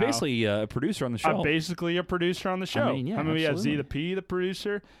big She's now. basically a producer on the show. I'm basically a producer on the show. mean, yeah, we have absolutely. Z the P, the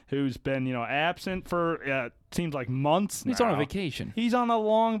producer, who's been absent for seems like months. He's now. on a vacation. He's on a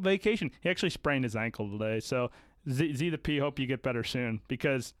long vacation. He actually sprained his ankle today. So Z the P, hope you get better soon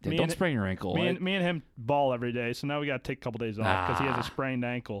because Yeah, me don't and sprain your ankle. me and him ball every day. So now we got to take a couple days off because he has Ah. a sprained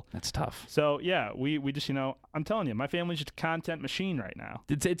ankle. That's tough. So yeah, we just I'm telling you, my family's just a content machine right now.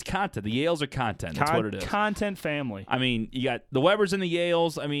 It's content. The Yales are content. That's what it is. Content family. I mean, you got the Webbers and the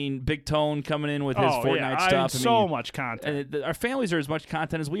Yales. I mean, Big Tone coming in with his Fortnite yeah, stuff. so much content. And our families are as much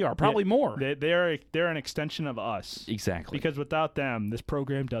content as we are, probably more. They're an extension of us. Exactly. Because without them, this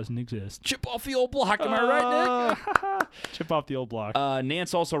program doesn't exist. Chip off the old block. Am I right, Nick? Chip off the old block.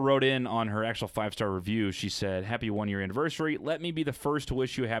 Nance also wrote in on her actual 5-star review. She said, "Happy 1-year anniversary. Let me be the first to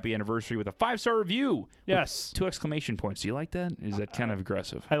wish you a happy anniversary with a 5-star review." Yes. With 2 exclamation points. Do you like that? Is that kind of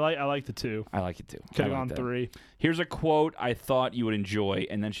aggressive? I like the 2. I like it too. Could I have like gone that. 3. Here's a quote I thought you would enjoy,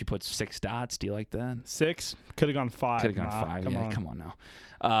 and then she puts 6 dots. Do you like that? 6. Could have gone 5. Could have gone Nah, 5. Come Yeah, on. come on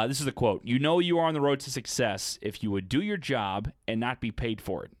now. This is a quote. "You know you are on the road to success if you would do your job and not be paid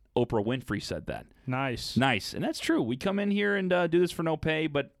for it." Oprah Winfrey said that. Nice. Nice. And that's true. We come in here and do this for no pay,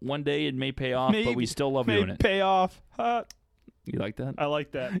 but one day it may pay off, but we still love doing it. Pay off. You like that? I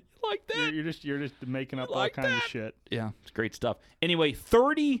like that. You like that? You're just making up like all kinds that? of shit. Yeah, it's great stuff. Anyway,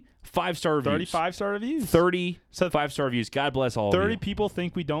 30 5-star reviews. 35-star reviews. 30 So 5-star reviews. God bless all 30 of you. people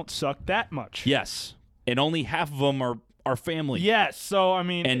think we don't suck that much. Yes. And only half of them are our family. Yes. So I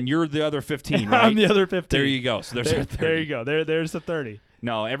mean, And you're the other 15, right? I'm the other 15. There you go. So there's our 30. There you go. There's the 30.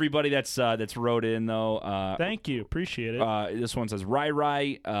 No, everybody that's wrote in though. Thank you. Appreciate it. This one says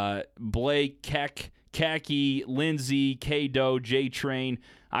Rai, Blake, Keck, Khaki, Lindsay, K-Do, J-Train,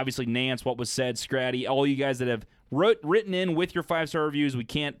 obviously Nance, What Was Said, Scratty, all you guys that have written in with your 5-star reviews. We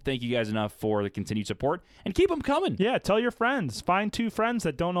can't thank you guys enough for the continued support, and keep them coming. Yeah, tell your friends. Find 2 friends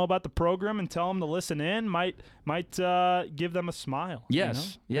that don't know about the program and tell them to listen in. Might give them a smile.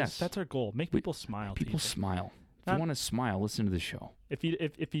 Yes, you know? yes. That's our goal. Make people smile. People TJ. smile. If you want to smile, listen to the show. If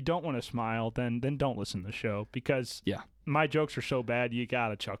you don't want to smile, then don't listen to the show because my jokes are so bad you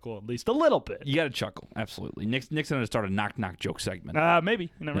gotta chuckle at least a little bit. You gotta chuckle, absolutely. Nick's gonna start a knock joke segment. Maybe.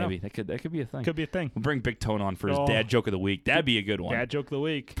 You never know. That could be a thing. Could be a thing. We'll bring Big Tone on for his dad joke of the week. That'd be a good one. Dad joke of the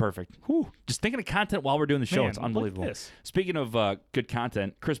week. Perfect. Whew. Just thinking of content while we're doing the show. Man, It's unbelievable. look at this. Speaking of good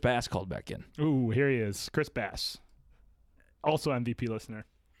content, Chris Bass called back in. Ooh, here he is, Chris Bass, also MVP listener.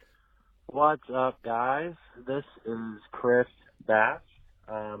 What's up, guys? This is Chris Bass,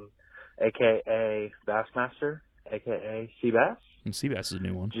 a.k.a. Bassmaster, a.k.a. Seabass. And Seabass is a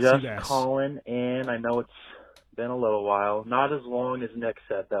new one. Just Seabass. calling in. I know it's been a little while. Not as long as Nick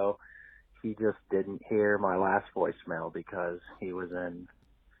said, though. He just didn't hear my last voicemail because he was in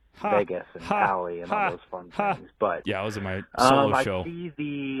Vegas and Cali and all those fun things. But yeah, I was in my solo show. I see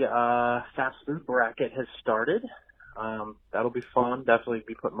the fast food bracket has started. That'll be fun. Definitely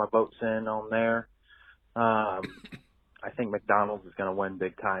be putting my votes in on there. I think McDonald's is going to win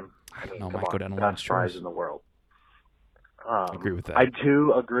big time. I don't know. Might go down the best fries in the world. I agree with that. I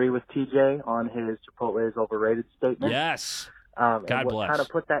do agree with TJ on his Chipotle is overrated statement. Yes. God bless. What kind of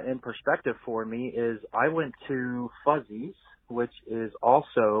put that in perspective for me is I went to Fuzzy's, which is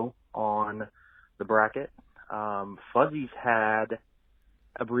also on the bracket. Fuzzy's had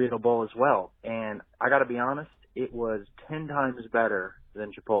a burrito bowl as well, and I got to be honest, it was 10 times better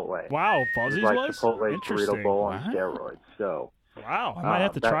than Chipotle. Wow, Fuzzy's like was? Chipotle's Interesting. burrito bowl on Wow. steroids. So wow, I might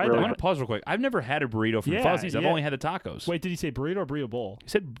have to that try really- I that. want to pause real quick. I've never had a burrito from Yeah, Fuzzy's. I've yeah. only had the tacos. Wait, did he say burrito or burrito bowl? He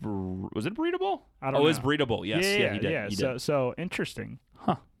said, was it burrito bowl? I don't Oh, know. it's burrito bowl. Yes. Yeah, he did. Yeah. He did. So interesting.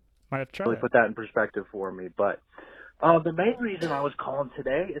 Huh. Might have to try really that. put that in perspective for me. But the main reason I was calling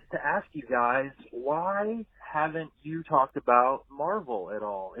today is to ask you guys, why haven't you talked about Marvel at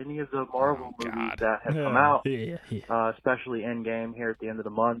all? Any of the Marvel movies God. that have come out, Yeah. especially Endgame here at the end of the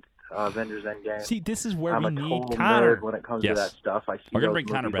month, Avengers Endgame. See, this is where I'm we a need total Connor. nerd when it comes Yes. to that stuff. I see We're gonna those bring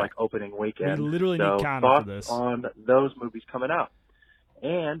Connor movies back. like opening weekend. We literally need so Connor thoughts for this. on those movies coming out,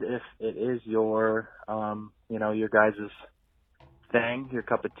 and if it is your, your guys' thing, your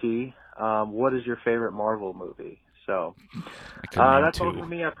cup of tea, what is your favorite Marvel movie? So I couldn't name that's all two. for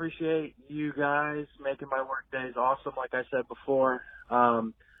me. I appreciate you guys making my work days awesome. Like I said before,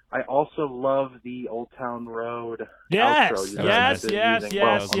 I also love the Old Town Road Yes, outro. You guys yes, have been yes, using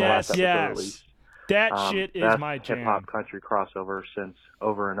yes, on the last episode at yes. least. That shit is best my jam. hip-hop country crossover since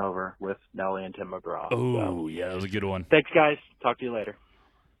Over and Over with Nelly and Tim McGraw. Oh, So, yeah, that was a good one. thanks, guys. Talk to you later.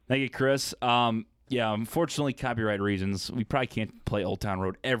 Thank you, Chris. Yeah, unfortunately, copyright reasons, we probably can't play Old Town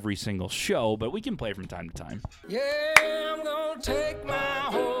Road every single show, but we can play it from time to time. Yeah, I'm gonna take my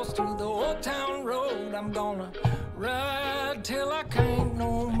horse to the old town road. I'm gonna ride till I can't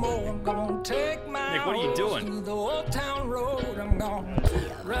no more. I'm gonna take my Nick, what are you horse doing? to the old town road. I'm gonna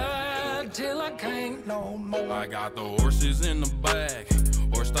ride till I can't no more. I got the horses in the back,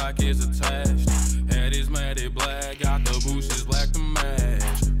 horse stock is attached. Head is matted black, got the bushes black to match.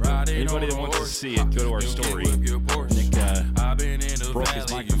 Riding Anybody on that a wants to horse, see it, go to our you story. get with your Porsche. Nick I've been in the broke his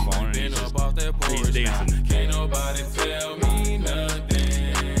valley, microphone and been he's up just- off that he's porch. dancing. Can't nobody tell me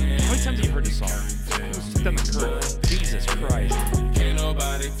nothing. How many times have you heard this song? It's done the curve. Jesus Christ. Can't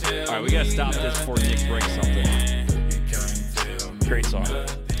nobody tell All right, we got to stop this before Nick breaks something. Great song.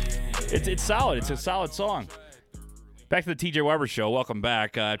 It's solid. It's a solid song. Back to the TJ Weber Show. Welcome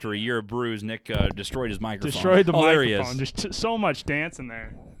back. After a year of brews, Nick destroyed his microphone. Destroyed the There he microphone. is. Just so much dancing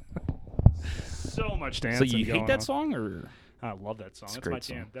there. So much So dancing. you going hate that on. song, or I love that song. It's a That's my great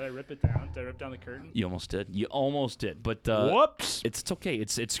jam. song. Did I rip it down? Did I rip down the curtain? you almost did? You almost did, but Whoops. it's okay.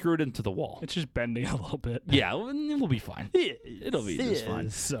 It's screwed into the wall. It's just bending a little bit. Yeah, it'll be fine. It'll be just fine.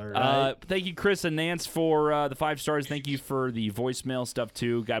 It's all right. Thank you, Chris and Nance, for the 5 stars. Thank you for the voicemail stuff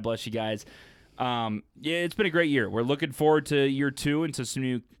too. God bless you guys. Yeah, it's been a great year. We're looking forward to year 2 and to some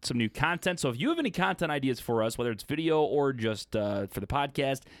new content. So if you have any content ideas for us, whether it's video or just for the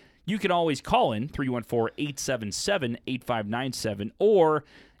podcast, you can always call in 314-877-8597 or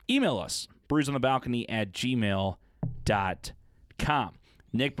email us bruiseonthebalcony@gmail.com.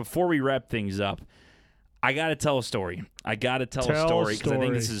 Nick, before we wrap things up, I got to tell a story. I got to tell a story because I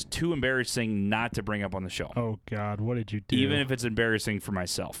think this is too embarrassing not to bring up on the show. Oh, God. What did you do? Even if it's embarrassing for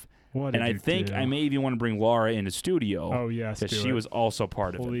myself. What did And I you think do? I may even want to bring Laura in the studio. Oh, yes, because do she it. was also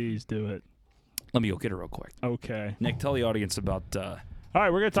part of it. Please do it. Let me go get her real quick. Okay. Nick, tell the audience about. All right,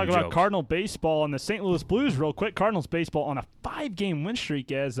 we're going to talk Some about jokes. Cardinal baseball and the St. Louis Blues real quick. Cardinals baseball on a 5-game win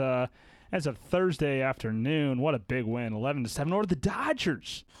streak as of Thursday afternoon. What a big win, 11-7 over the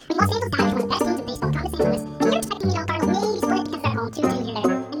Dodgers. The Los Angeles Dodgers were the best team in baseball in the St. Louis. You're expecting, Cardinals maybe split because they're home 2 games here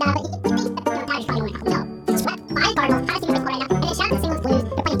later. And Dodgers probably win out. So, swept by Cardinals, hottest team in baseball right now. And it shot the St. Louis Blues.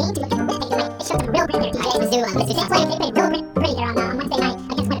 They're playing game 2 with the Blues. It showed some real grit there, DJ. at Mizzou. Mizzou played pretty good on Wednesday night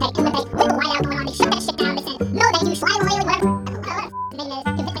against Winnipeg. And Winnipeg with the whiteout going on, they shut that shit down. They said, no thank you, slide away or whatever.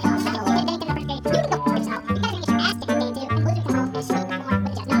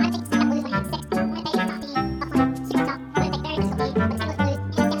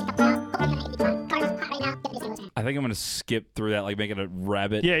 I think I'm gonna skip through that, like make it a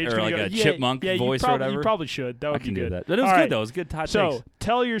rabbit Yeah, you're just or gonna like go- a chipmunk voice or whatever. You probably should. That would I can be do good. that. But it was All good right. though. It was good. Hot So takes.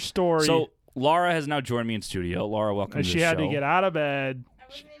 tell your story. So Laura has now joined me in studio. Laura, welcome to she the had show. to get out of bed.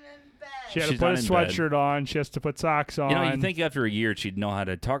 She had She's to put a not in bed. sweatshirt on. She has to put socks on. You know, you think after a year she'd know how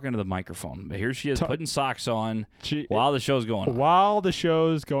to talk into the microphone, but here she is putting socks on while the show's going on. While the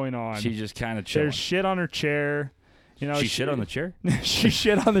show's going on, She's just kind of chilling. there's shit on her chair. You know, She shit on the chair? She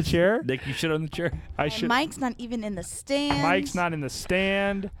shit on the chair. Nick, you shit on the chair? I And should. Mike's not even in the stand. Mike's not in the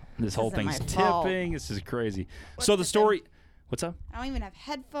stand. This whole isn't thing's my fault. tipping. This is crazy. So the story. What's up? I don't even have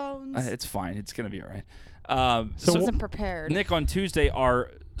headphones. It's fine. It's gonna be all right. I So wasn't prepared. Nick, on Tuesday,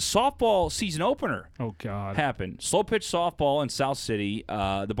 our softball season opener Oh God. happened. Slow pitch softball in South City.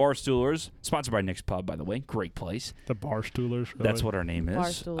 The Barstoolers, sponsored by Nick's Pub, by the way. Great place. The Barstoolers. Really? That's what our name is.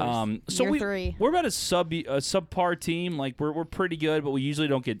 Barstoolers. So Year 3. we're about a subpar team. Like we're pretty good, but we usually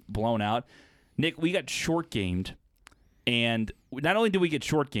don't get blown out. Nick, we got short gamed, and not only did we get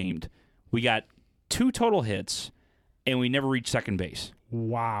short gamed, we got 2 total hits, and we never reached second base.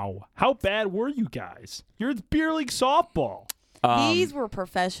 Wow. How bad were you guys? You're the beer league softball. These were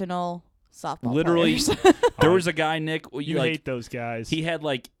professional softball Literally, players. there was a guy, Nick. You like, hate those guys. He had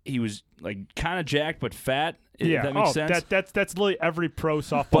he was kind of jacked but fat. yeah. That makes sense. That's literally every pro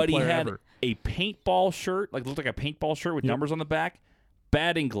softball But he player had ever. a paintball shirt, looked like a paintball shirt with numbers on the back,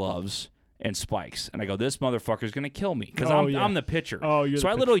 batting gloves, and spikes. And I go, this motherfucker's going to kill me because Oh, yeah. I'm the pitcher. Oh, you're so the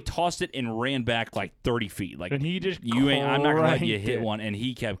I pitcher. literally tossed it and ran back like 30 feet. Like, And he just I'm not going to let you cranked hit it. one. And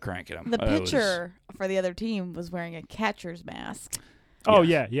he kept cranking them. The pitcher for the other team was wearing a catcher's mask. Oh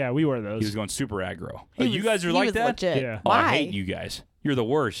Yes. yeah, we wear those. He was going super aggro. He You was- guys are he like was that? Legit. Yeah. Oh, Why? I hate you guys. You're the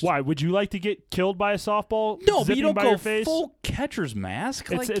worst. Why would you like to get killed by a softball? No, but zipping you don't by go your face? full catcher's mask.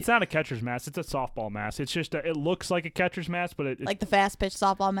 It's not a catcher's mask. It's a softball mask. It's just it looks like a catcher's mask, but it Like the fast pitch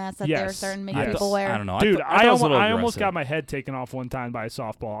softball mask that they're Yes. starting to make Yes. people wear. I don't know. dude. I thought it was a little I almost aggressive. got my head taken off one time by a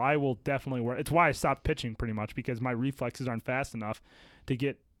softball. I will definitely wear. It's why I stopped pitching pretty much because my reflexes aren't fast enough to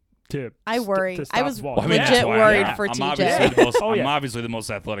get to. I worry. To stop I was the ball. Well, I mean, legit that's why worried I'm for obviously TJ. the most, Oh, yeah. I'm obviously the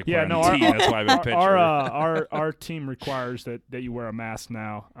most athletic player Yeah, on no, the team. That's why I've been a pitcher. our team requires that you wear a mask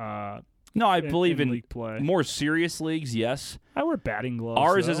now. No, I in believe in league play. more serious leagues, yes. I wear batting gloves.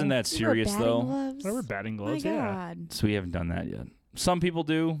 Ours though. isn't that You wear serious, batting though. gloves? I wear batting My gloves. Yeah. God. So we haven't done that yet. Some people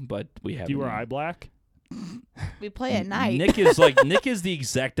do, but we haven't. Do you wear yet. eye black? We play at night. Nick is the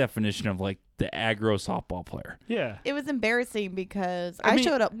exact definition of like the aggro softball player. Yeah. It was embarrassing because I I mean-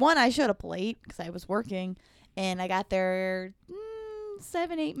 showed up. One, I showed up late because I was working, and I got there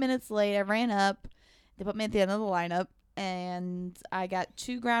 7-8 minutes late. I ran up. They put me at the end of the lineup, and I got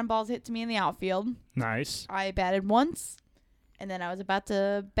 2 ground balls hit to me in the outfield. Nice. I batted once, and then I was about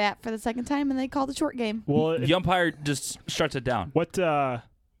to bat for the second time, and they called the short game. Well, The umpire just shuts it down. what day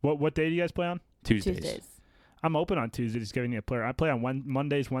do you guys play on? Tuesdays. I'm open on Tuesdays, giving you a player. I play on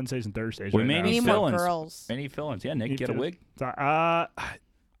Mondays, Wednesdays, and Thursdays. We right may now. We need need more fill-ins. girls. Any fill-ins? Yeah, Nick, Need get a to- wig. So,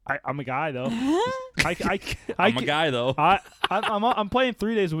 I'm a guy though. I'm a guy though. I'm playing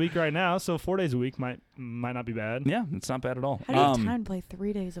 3 days a week right now, so 4 days a week might not be bad. Yeah, it's not bad at all. How do you have time to play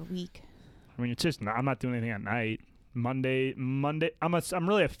 3 days a week? I mean, it's just I'm not doing anything at night. Monday. I'm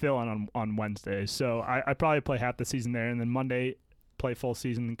really a fill-in on Wednesdays, so I probably play half the season there, and then Monday play full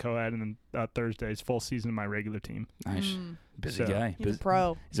season in co-ed, and then Thursdays full season in my regular team. Nice. Busy So- guy. He's a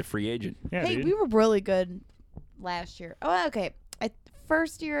pro. He's a free agent. Yeah, Hey, dude. we were really good last year. Oh, okay.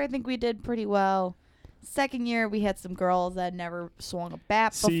 First year, I think we did pretty well. Second year, we had some girls that had never swung a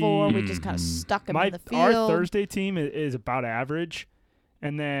bat before. We just kind of stuck them in the field. Our Thursday team is about average,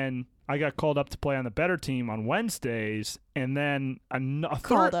 and then I got called up to play on the better team on Wednesdays, and then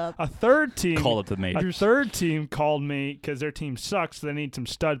Called up. a third team Call it the majors. A third team called me because their team sucks. So they need some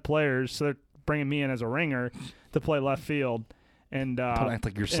stud players, so they're bringing me in as a ringer to play left field and Don't act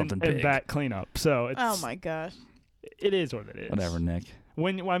like you're something and big. bat cleanup. So it's, Oh my gosh. it is what it is. Whatever, Nick.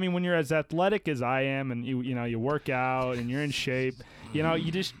 When you're as athletic as I am, and you work out and you're in shape,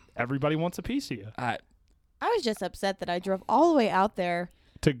 everybody wants a piece of you. I was just upset that I drove all the way out there.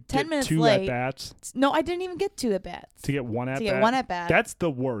 To 10 get minutes 2 late. at bats, No, I didn't even get 2 at bats. to get 1 at To bat. get 1 at bat. That's the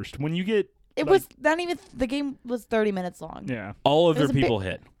worst. When you get It was not even. The game was 30 minutes long. yeah. All of It their was a bit- people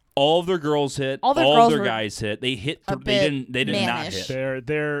hit. All of their girls hit. All their girls were guys hit. They hit. a They bit did not mannish. hit.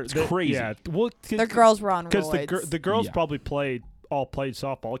 They're crazy. Yeah. Well, Their girls were on because roids. the girls Yeah. probably played all played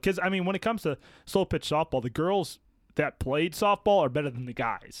softball. Because I mean, when it comes to slow pitch softball, the girls that played softball are better than the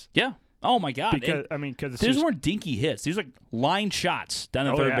guys. Yeah. Oh my God. Because because these weren't dinky hits. These were like line shots down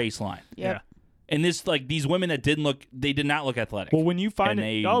the third baseline. Yeah. And these women that did not look athletic. Well, when you find And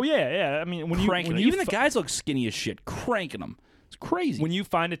it, they I mean, when cranking you them. Even the guys look skinny as shit, cranking them. It's crazy. When you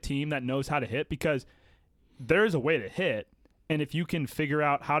find a team that knows how to hit, because there is a way to hit, and if you can figure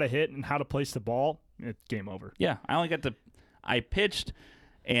out how to hit and how to place the ball, it's game over. Yeah, I pitched,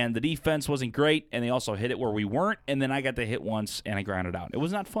 and the defense wasn't great, and they also hit it where we weren't, and then I got to hit once, and I grounded out. It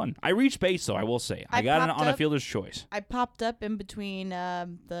was not fun. I reached base, though, I will say. I got it on a fielder's choice. I popped up in between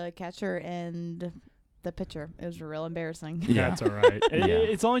the catcher and the pitcher. It was real embarrassing. Yeah. That's all right.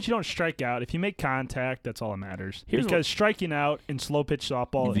 As long as you don't strike out. If you make contact, that's all that matters. Because striking out in slow pitch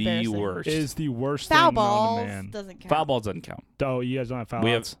softball the worst. is the worst Foul thing known to balls man. doesn't count. Foul balls doesn't count. Oh, you guys don't have foul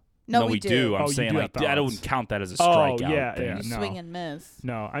We balls? have. No, we we do. I'm Oh, you saying do like have I foul don't outs. count that as a Oh, strikeout. yeah, thing. yeah. You no. swing and miss.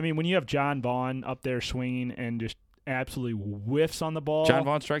 No, I mean when you have John Vaughn up there swinging and just absolutely whiffs on the ball. John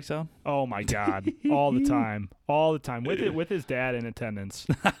Vaughn strikes out. Oh my God! all the time with his dad in attendance.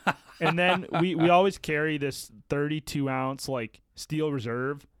 And then we always carry this 32-ounce like steel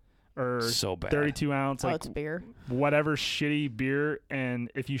reserve or So bad. 32-ounce like it's beer. whatever shitty beer,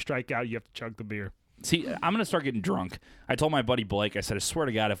 and if you strike out, you have to chug the beer. See, I'm gonna start getting drunk. I told my buddy Blake. I said, I swear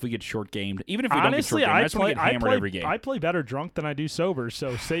to God, if we get short gamed, even if we Honestly, don't get short gamed, I just want to get hammered every game. I play better drunk than I do sober.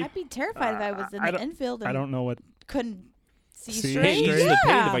 So say I'd be terrified if I was in the infield and I don't know what. couldn't see See? straight. Hey, easy to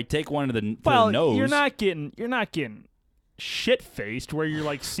pain if I take one to the nose. You're not getting shit faced where you're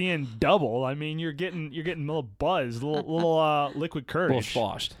like seeing double. I mean, you're getting a little buzz, little liquid a courage, little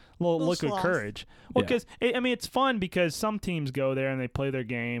sloshed. little liquid sloth. courage. Well, Yeah. because I mean, it's fun because some teams go there and they play their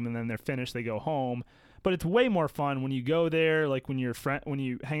game and then they're finished, they go home. But it's way more fun when you go there, like when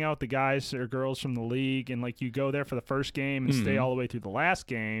you hang out with the guys or girls from the league, and like you go there for the first game and stay all the way through the last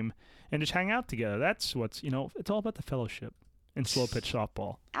game and just hang out together. That's what's it's all about the fellowship in slow pitch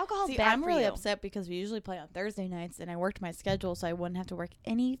softball. Alcohol's See, bad I'm for really you. upset because we usually play on Thursday nights, and I worked my schedule so I wouldn't have to work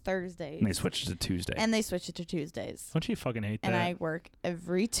any Thursdays. And they switched to Tuesday. And they switched it to Tuesdays. Don't you fucking hate that? And I work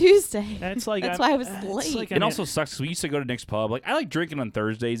every Tuesday. It's like That's why I was late. like, It also sucks 'cause we used to go to Nick's Pub. Like I like drinking on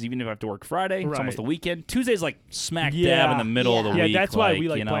Thursdays, even if I have to work Friday. It's Right. almost the weekend. Tuesday's like smack Yeah. dab in the middle of the yeah, week. that's why we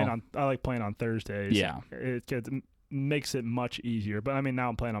like you know? playing on. I like playing on Thursdays. Yeah. it makes it much easier. But I mean, now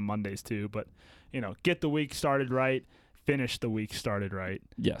I'm playing on Mondays too. But get the week started right. Finish the week started right.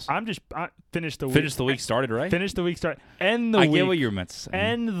 Yes. Finish the week. Finish the week started right. Finish the week start. End the I week. get what you're meant to say.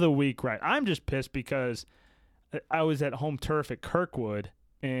 End the week right. I'm just pissed because I was at home turf at Kirkwood,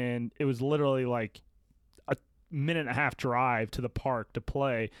 and it was literally like a minute and a half drive to the park to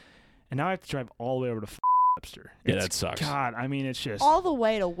play, and now I have to drive all the way over to Webster. Yeah, that sucks. God, I mean, it's just All the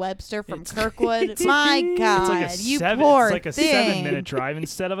way to Webster from It's- Kirkwood. My God, it's like you seven, poor It's like a thing. 7-minute drive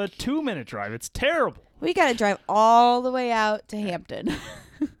instead of a 2-minute drive. It's terrible. We got to drive all the way out to Hampton.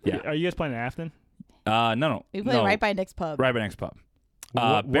 Yeah. Are you guys playing in Afton? No. We play no. right by Nick's Pub. Right by Nick's Pub.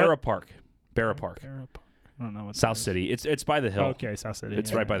 What- Barra Park. Barra Park. I don't know what South that is. City. It's by the hill. Okay, South City. It's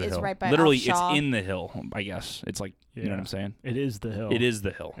yeah. right by the It's hill. right by Literally, off Shaw. it's in the hill. I guess it's like you know what I'm saying. It is the hill. It is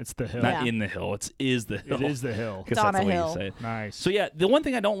the hill. It's the hill. Not Yeah. in the hill. It is the hill. It is the hill. 'Cause It's on that's a the way hill. you say it. Nice. So yeah, the one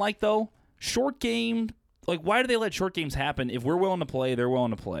thing I don't like though, short game. Like, why do they let short games happen? If we're willing to play, they're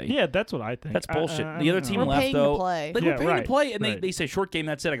willing to play. Yeah, that's what I think. That's bullshit. I the other don't team know. We're left paying though. to play. Like Yeah, we're paying right, to play, and right. they say short game.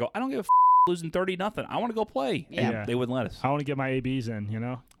 That's it. I go, I don't give a losing 30-0. I want to go play. Yeah. And they wouldn't let us. I want to get my ABs in.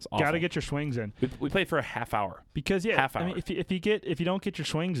 It's awful. Got to get your swings in We played for a half hour. because Half I mean, hour. if you don't get your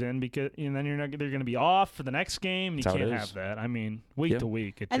swings in, because then they're going to be off for the next game. You That's how it can't is. have that. I mean, week Yep. to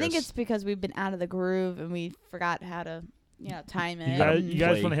week. I think it's because we've been out of the groove and we forgot how to, time it. you guys, you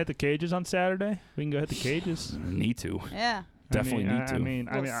play. want to hit the cages on Saturday? We can go hit the cages. Need to. Yeah. Definitely need to. I mean,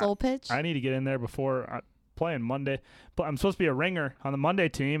 Little soul pitch. I need to get in there before playing Monday. But I'm supposed to be a ringer on the Monday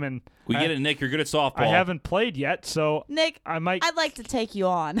team, and We get it, Nick. You're good at softball. I haven't played yet, so Nick, I might. I'd like to take you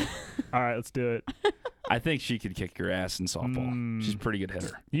on. All right, let's do it. I think she could kick your ass in softball. She's a pretty good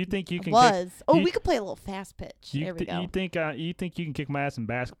hitter. You think you can? We could play a little fast pitch. There we go. You think you can kick my ass in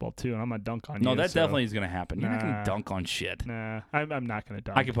basketball too, and I'm gonna dunk on No, you. that so- definitely is going to happen. You're not going Nah. to dunk on shit. Nah, I'm not gonna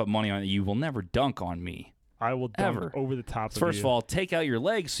dunk. I can put money on it. You will never dunk on me. I will dunk ever. over the top. First of all, take out your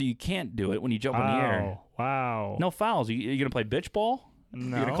legs so you can't do it when you jump in the air. Wow. No fouls. You going to play bitch ball? No.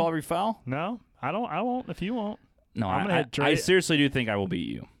 You going to call every foul? No, I don't. I won't. If you won't. No, I'm gonna hit I Dre- seriously do think I will beat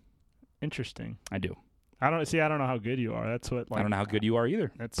you. Interesting. I do. I don't know how good you are. That's what. Like, I don't know how good you are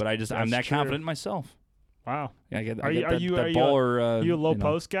either. That's- But I'm that's that true. confident in myself. Wow. Yeah, I get, Are I you- get are that, you- that are you baller. you a low know.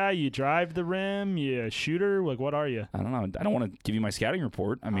 post guy? You drive the rim? You a shooter? Like, what are you? I don't know. I don't want to give you my scouting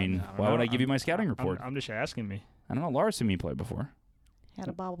report. I mean, I don't why know. would I give you my scouting report? I'm just asking me. I don't know. Laura's seen me play before. Had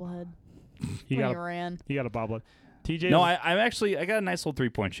a bobblehead He when got he a, ran. he got a bobblehead. TJ. No, was- I got a nice little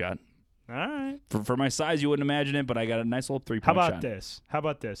 3-point shot. All right. For my size, you wouldn't imagine it, but I got a nice little 3-point How shot. about this? How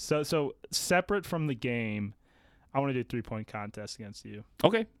about this? So separate from the game, I want to do a 3-point contest against you.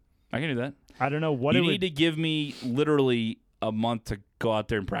 Okay, I can do that. I don't know what You it need would. to give me literally a month to go out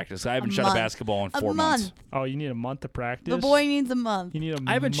there and practice. I haven't shot month. a basketball in A 4 month. months. Oh, you need a month to practice. The boy needs a month. You need a.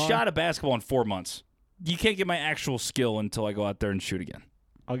 I haven't month. shot a basketball in 4 months. You can't get my actual skill until I go out there and shoot again.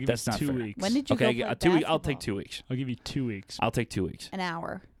 I'll give That's you not 2 fair. weeks. When did you Okay, go play 2 weeks. I'll basketball? take 2 weeks. I'll give you 2 weeks. I'll take 2 weeks. An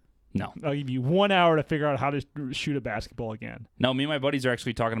hour. No, I'll give you 1 hour to figure out how to shoot a basketball again. no. Me and my buddies are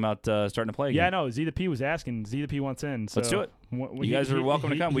actually talking about starting to play Yeah, I again. know. Z the P was asking. Z the P wants in. So Let's do it. You guys are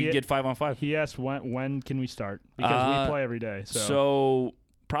welcome to come. We can get 5-on-5. He asked when can we start because we play every day. So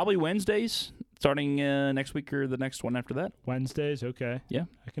probably Wednesdays, starting next week or the next one after that. Wednesdays, okay. Yeah.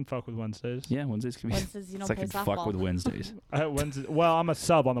 I can fuck with Wednesdays. Yeah, Wednesdays can be. Wednesdays you don't I play can softball. fuck with Wednesdays. Wednesday. Well, I'm a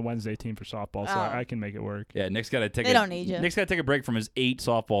sub on the Wednesday team for softball, so Oh. I can make it work. Yeah, Nick's got to take. They don't need you. Nick's got to take a break from his 8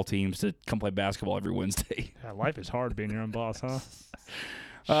 softball teams to come play basketball every Wednesday. Yeah, life is hard being your own boss, huh?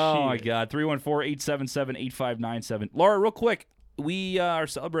 Oh my Shit. God! 314-877-8597. Laura, real quick, we are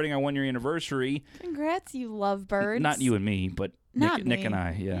celebrating our 1-year anniversary. Congrats, you lovebirds. Not you and me, but Not Nick me. and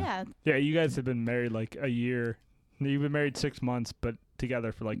I. Yeah. Yeah. Yeah, you guys have been married like a year. You've been married 6 months, but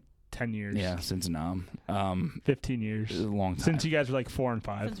together for like 10 years. Yeah, since 15 years. a long time. Since you guys were like 4 and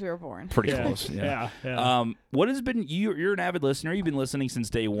 5. Since we were born. Pretty Yeah. close. Yeah. Yeah. What has been you're an avid listener. You've been listening since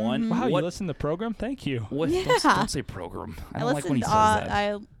day one. Wow, What, you listen to the program? Thank you. what Yeah. don't say program. I don't like when he says listened, that.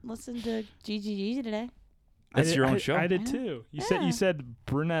 I listened to GGG today. That's your own I show. I did Yeah. too. You Yeah. said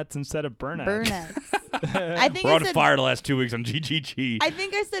brunettes instead of burnettes. Burnett's. I think We're I on said fire the last 2 weeks on GGG. I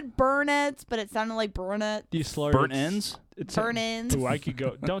think I said burnett's, but it sounded like brunette. You slurred. Burnt It's- ends? It's Burn ends. Ooh, I could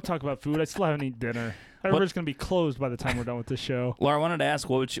go. Don't talk about food. I still haven't eaten dinner. Everybody's gonna be closed by the time we're done with this show. Laura, I wanted to ask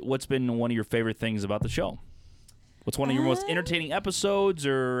what's been one of your favorite things about the show? What's one of your most entertaining episodes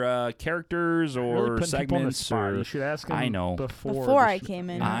or characters Really or putting people on the segments? spot. Or You should ask them I know. before Before the I sh- came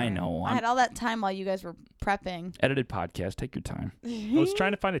in. I know. I had all that time while you guys were prepping. Edited podcast. Take your time. I was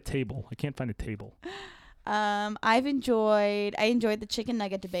trying to find a table. I can't find a table. I enjoyed the chicken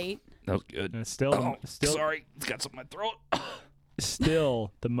nugget debate. That was good. And it's still, Oh, still, sorry. It's got something in my throat.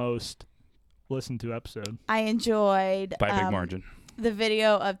 still the most listened to episode. I enjoyed By a big margin. the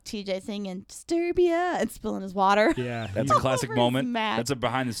video of TJ singing Disturbia and spilling his water. Yeah, That's you a classic over his moment. Mac. That's a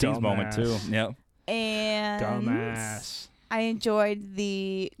behind the scenes moment too. Dumbass. Yeah. And dumbass. I enjoyed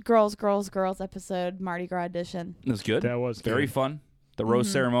the Girls episode, Mardi Gras edition. It was good. That was Very good. fun. The rose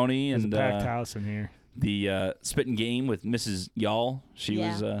ceremony There's and a packed house in here. the spitting game with Mrs. Y'all. She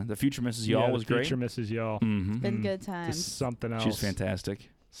Yeah. was the future Mrs. Y'all Yeah, was the great. future Mrs. Y'all. Mm-hmm. Been good times. Just something else. She's fantastic.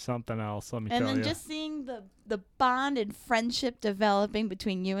 Something else. Let me And tell then you. just seeing the bond and friendship developing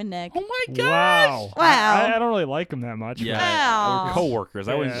between you and Nick. Oh my Wow. Wow. I don't really like him that much. Yeah, Wow. we're coworkers.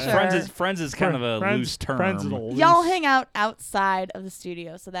 I was Yeah. friends is kind of a Friends- loose term. Friends is a loose- Y'all hang out outside of the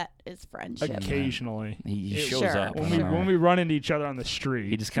studio, so that is friendship. occasionally. He It- shows Sure. up. I When don't we know. when we run into each other on the street,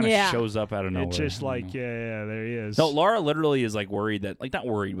 He just kind of Yeah. shows up out of nowhere. it's just I don't like, know. yeah, there he is. No, Laura literally is like worried that, like, not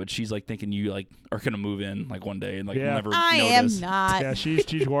worried, but she's like thinking you like are gonna move in like one day and like Yeah. you'll never I notice. am not. Yeah,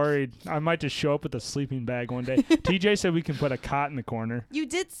 she's worried. I might just show up with a sleeping bag one day. TJ said we can put a cot in the corner. You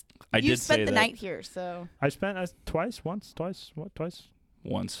did. I you did spent say the that night here, so I spent twice. once.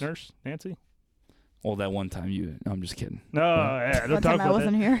 Nurse Nancy. Well, that one time you. No, I'm just kidding. No, yeah, don't one talk time I about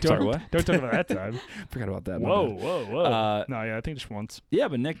wasn't that. here. Don't, Sorry, what? Don't talk about that time. Forgot about that. my Whoa, bad. whoa. No, yeah, I think just once. Yeah,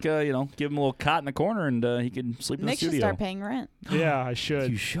 but Nick, give him a little cot in the corner and he can sleep in Nick the should studio. start paying rent. Yeah, I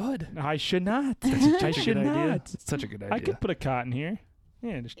should. You should. I should not. That's I such a should good idea. not. It's such a good idea. I could put a cot in here.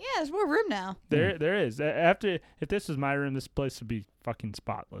 Yeah, just, Yeah, there's more room now. there is. After if this was my room, this place would be fucking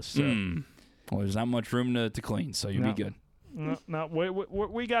spotless. So. Well, there's not much room to clean, so you'll No. be good. No,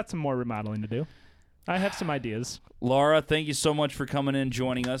 we got some more remodeling to do. I have some ideas. Laura, thank you so much for coming in,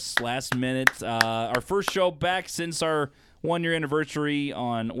 joining us last minute. Our first show back since our 1-year anniversary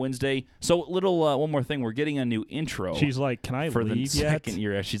on Wednesday. So, one more thing. We're getting a new intro. She's like, "Can I for the leave yet?" second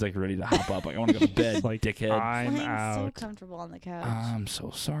year. She's like ready to hop up. Like, I want to go to bed, Like, dickhead. I'm Playing so out. comfortable on the couch. I'm so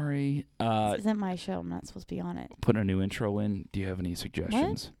sorry. This isn't my show. I'm not supposed to be on it. Putting a new intro in. Do you have any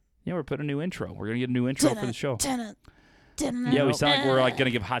suggestions? Yeah, we're putting a new intro. We're gonna get a new intro for the show. Yeah, we sound like we're like gonna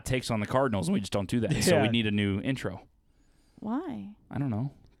give hot takes on the Cardinals, and we just don't do that. So Yeah. we need a new intro. Why? I don't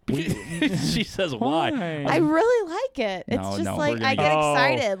know. She says why. I really like it. It's No, just no, like we're gonna I get- get Oh,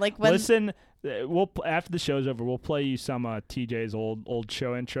 excited. Like when Listen, after the show's over, we'll play you some TJ's old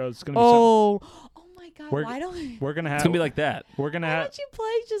show intros. It's gonna be oh my God, We're- why don't We're gonna have. It's gonna be like that. We're gonna why have. don't you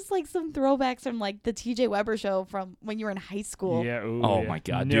play just like some throwbacks from like the TJ Weber show from when you were in high school? Yeah. Ooh, Oh yeah. my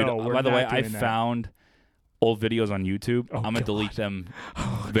God, No, dude! we're By the way, not I doing that. found old videos on YouTube. Oh, I'm gonna God. delete them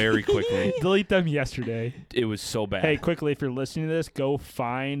very quickly. Delete them yesterday. It was so bad. Hey, quickly, if you're listening to this, go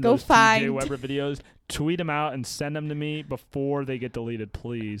find Go those TJ find. Weber videos, tweet them out, and send them to me before they get deleted,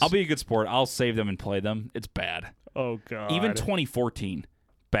 please. I'll be a good sport. I'll save them and play them. It's bad. Oh God. Even 2014,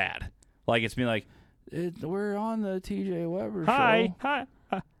 bad. Like it's been like, we're on the TJ Weber Hi,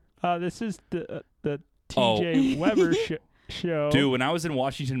 show. hi. This is the Oh. TJ Weber show. Dude, when I was in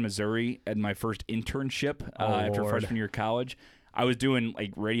Washington, Missouri, at my first internship after Lord. freshman year of college, I was doing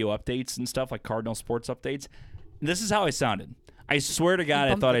like radio updates and stuff, like Cardinal sports updates. This is how I sounded. I swear to God, I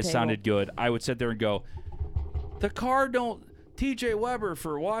bumped thought the I table. sounded good. I would sit there and go, the Cardinal, TJ Weber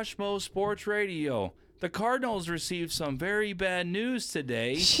for Washmo Sports Radio. The Cardinals received some very bad news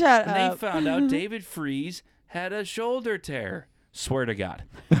today. Shut and up. They found out David Freese had a shoulder tear. Swear to God.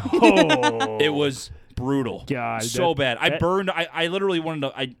 Oh. It was brutal. God, so bad. I that- burned. I literally wanted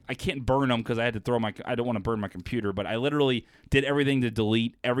to. I can't burn them because I had to throw my. I don't want to burn my computer, but I literally did everything to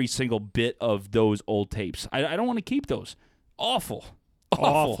delete every single bit of those old tapes. I don't want to keep those. Awful.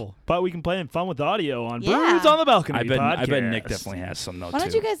 Awful. But we can play in fun with audio on Yeah. Brews on the Balcony I bet podcast. Nick definitely has some though Why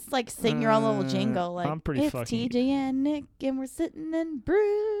don't too. you guys like sing your own little jingle? Like I'm pretty it's fucking- TJ and Nick, and we're sitting in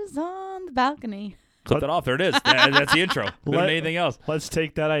Brews on the balcony. Clip that off. There it is. That's the intro. We don't need anything else. Let's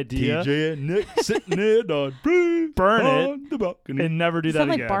take that idea and Nick sitting in on Brews Burn it. on the balcony. and never do You that sound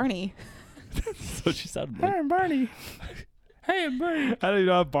like again. Barney. So she sounded like. Hey, Barney. Hey, Barney. I don't even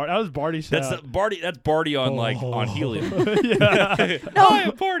know how Barney. That was Barney sound. That's Barty. That's Barty on like on helium. yeah. Hi,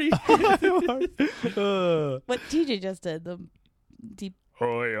 Barty. What TJ just did, the deep.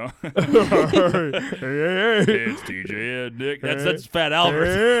 Oh yeah. hey, It's TJ and Nick. That's Fat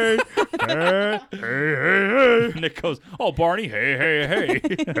Albert. hey. Nick goes, "Oh, Barney, hey, hey, hey."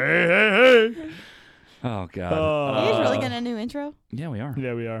 Hey. Oh God. Are you guys really getting a new intro? Yeah, we are.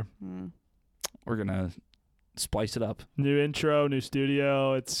 Yeah, we are. We're gonna splice it up. New intro, new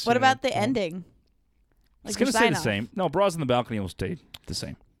studio. It's What about the ending? It's Like gonna your stay the sign-off. same. No, Bras in the Balcony will stay the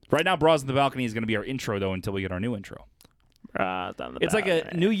same. Right now, Bras in the Balcony is gonna be our intro though until we get our new intro. It's like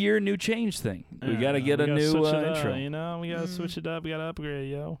a new year, new change thing. We gotta get a new switch it intro. up, you know, we gotta switch it up. We gotta upgrade,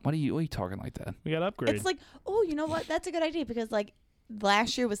 yo. What are you talking like that? We gotta upgrade. It's like, oh, you know what? That's a good idea because like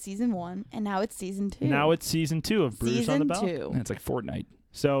last year was season 1 and now it's season 2. now it's season 2 of Brews on the season Balcony. 2. Yeah, it's like Fortnite.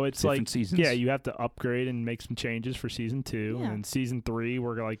 So it's Different like seasons. yeah, you have to upgrade and make some changes for season 2, Yeah. and then season 3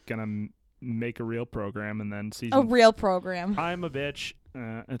 we're like gonna make a real program, and then season A real program. I'm a bitch.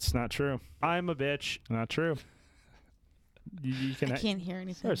 It's not true. I'm a bitch. Not true. You can. I can't hear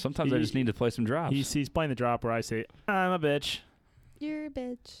anything. Sure, sometimes I just need to play some drops. He's playing the drop where I say I'm a bitch. You're a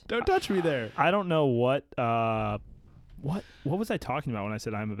bitch. Don't touch me there. I don't know what was I talking about when I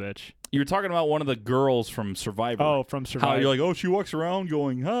said I'm a bitch? You were talking about one of the girls from Survivor. Oh, from How Survivor. you're like, oh, she walks around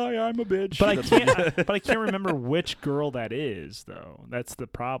going, "Hi, I'm a bitch." But I can't. But I can't remember which girl that is, though. That's the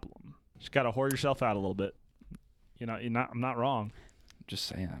problem. Just gotta whore yourself out a little bit. You know, I'm not wrong. Just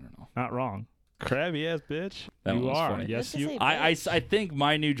saying, I don't know. Not wrong. Crabby ass bitch. That you one was are. funny. Yes, Let's you. just say I think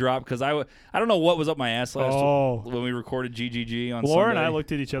my new drop because I don't know what was up my ass last Oh. when we recorded GGG on Laura Sunday. and I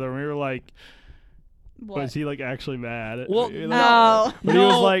looked at each other and we were like, What? was he like actually mad? Well, You know? No. He No.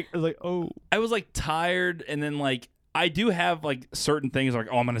 was like, oh. I was like tired, and then like I do have like certain things like,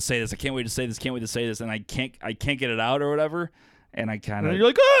 oh, I'm gonna say this. I can't wait to say this. Can't wait to say this, and I can't get it out or whatever. And I kind And then of you're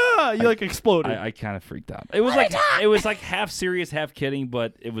like, ah! You like exploded. I kind of freaked out. It was like half serious, half kidding,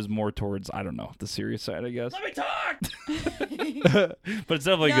 but it was more towards I don't know the serious side, I guess. Let me talk. But it's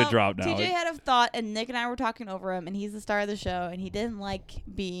definitely a good drop now. TJ had a thought, and Nick and I were talking over him, and he's the star of the show, and he didn't like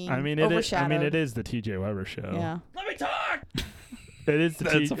being I mean, it is. overshadowed. It is the TJ Weber show. Yeah. Let me talk. It is the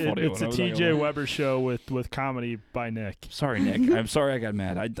That's a funny it's one. the I was not TJ gonna lie. Weber show with comedy by Nick. Sorry, Nick. I'm sorry I got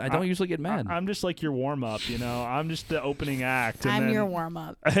mad. I don't usually get mad. I'm just like your warm up, you know. I'm just the opening act. And I'm then, your warm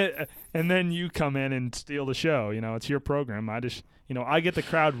up. and then you come in and steal the show. You know, it's your program. I just, I get the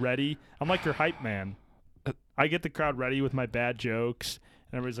crowd ready. I'm like your hype man. I get the crowd ready with my bad jokes,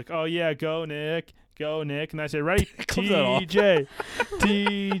 and everybody's like, "Oh yeah, go Nick, go Nick," and I say, "Ready, TJ,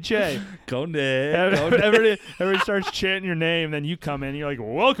 TJ." Go Nick. Everybody starts chanting your name. Then you come in. You're like,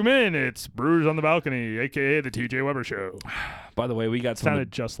 "Welcome in. It's Brews on the Balcony, aka the TJ Weber Show." By the way, we got some of Sounded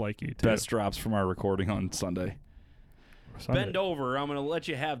the just like you. Too. best drops from our recording on Sunday. Bend over. I'm gonna let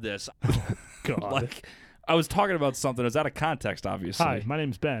you have this. God. Like I was talking about something. It was out of context, obviously. Hi, my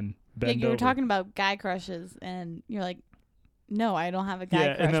name's Ben. Yeah, Bend you were over. talking about guy crushes, and you're like, no, I don't have a guy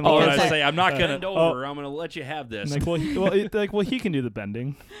Yeah, crush. and then Oh, and Laura I said- say I'm not gonna bend oh. over. I'm gonna let you have this. And like, well, he can do the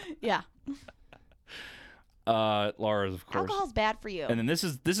bending. yeah. Laura's, of course. Alcohol's bad for you. And then this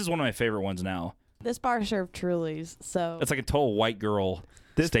is one of my favorite ones now. This bar served Trulies, so It's like a total white girl.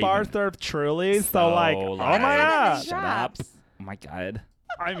 This statement. bar served Trulies, so like, oh my god. Shut up. Oh my god.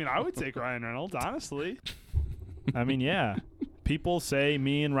 I mean, I would take Ryan Reynolds, honestly. I mean, yeah. People say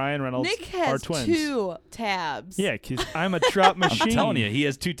me and Ryan Reynolds Nick are has twins. 2 tabs. Yeah, because I'm a drop machine. I'm telling you, he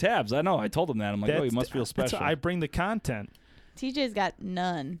has 2 tabs. I know. I told him that. I'm like, oh, he must feel special. I bring the content. TJ's got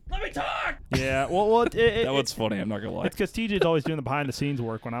none. Let me talk. Yeah, well, that one's funny. I'm not gonna lie. It's because TJ's always doing the behind the scenes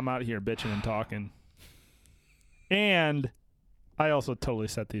work when I'm out here bitching and talking. And I also totally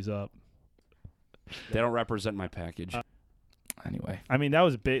set these up. They don't represent my package. Anyway, I mean, that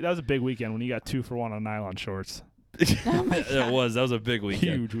was big. That was a big weekend when you got 2 for 1 on nylon shorts. That was a big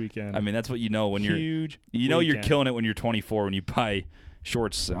weekend. Huge weekend. I mean, that's what you know when you're huge. You're weekend. killing it when you're 24 when you buy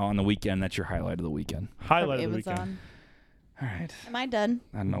shorts on the weekend. That's your highlight of the weekend. Highlight of the weekend. Amazon. All right. Am I done?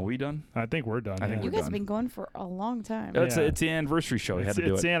 I don't know. We done? I think we're done. I think yeah. You we're guys done. have been going for a long time. It's the anniversary show. We had to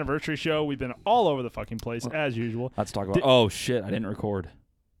do It's it. the anniversary show. We've been all over the fucking place as usual. Let's talk about. Oh shit! I didn't record.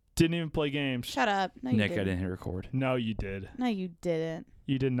 Didn't even play games. Shut up. No, you Nick, I didn't. didn't hit record. No, you did. No, you didn't.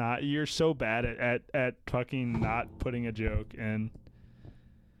 You did not. You're so bad at fucking not putting a joke in.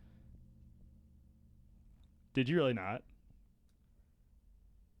 Did you really not?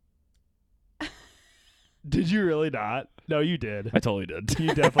 Did you really not? No, you did. I totally did.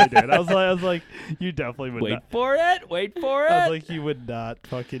 You definitely did. I was like, you definitely would Wait not. for it. Wait for it. I was like, you would not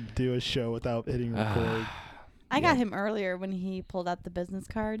fucking do a show without hitting record. I got him earlier when he pulled out the business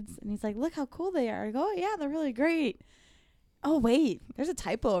cards, and he's like, look how cool they are. I go, oh, yeah, they're really great. Oh, wait, there's a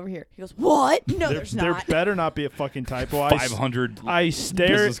typo over here. He goes, what? No, there's not. There better not be a fucking typo. 500 I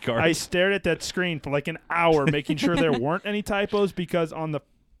business cards. I stared at that screen for like an hour making sure there weren't any typos because on the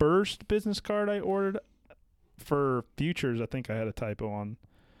first business card I ordered for futures, I think I had a typo on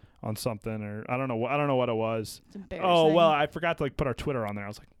something, or I don't know what it was. It's embarrassing. Oh, well, I forgot to like put our Twitter on there. I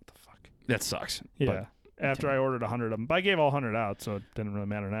was like, what the fuck? That sucks. Yeah. After I ordered 100 of them. But I gave all 100 out, so it didn't really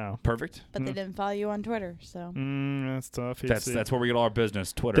matter now. Perfect. But they didn't follow you on Twitter, so. That's tough. That's where we get all our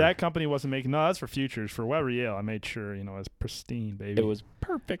business. Twitter. That company wasn't making. No, that's for futures. For Weber Yale, I made sure it was pristine, baby. It was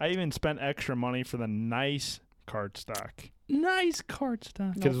perfect. I even spent extra money for the nice card stock Nice card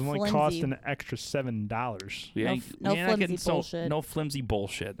stock. because No it only flimsy. cost an extra $7. Yeah, No you're not flimsy getting bullshit. No flimsy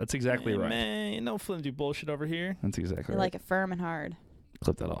bullshit. That's exactly right. Man, no flimsy bullshit over here. That's exactly They right. like it firm and hard.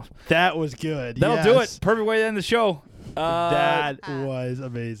 Clip that off. That was good. That'll do yes. it. Perfect way to end the show. That was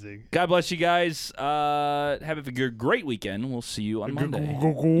amazing. God bless you guys. Have a great weekend. We'll see you on Monday.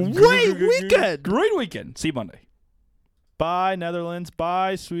 Great weekend. Great weekend. See you Monday. Bye, Netherlands.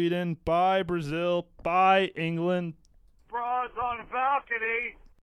 Bye, Sweden. Bye, Brazil. Bye, England. Bras on the balcony.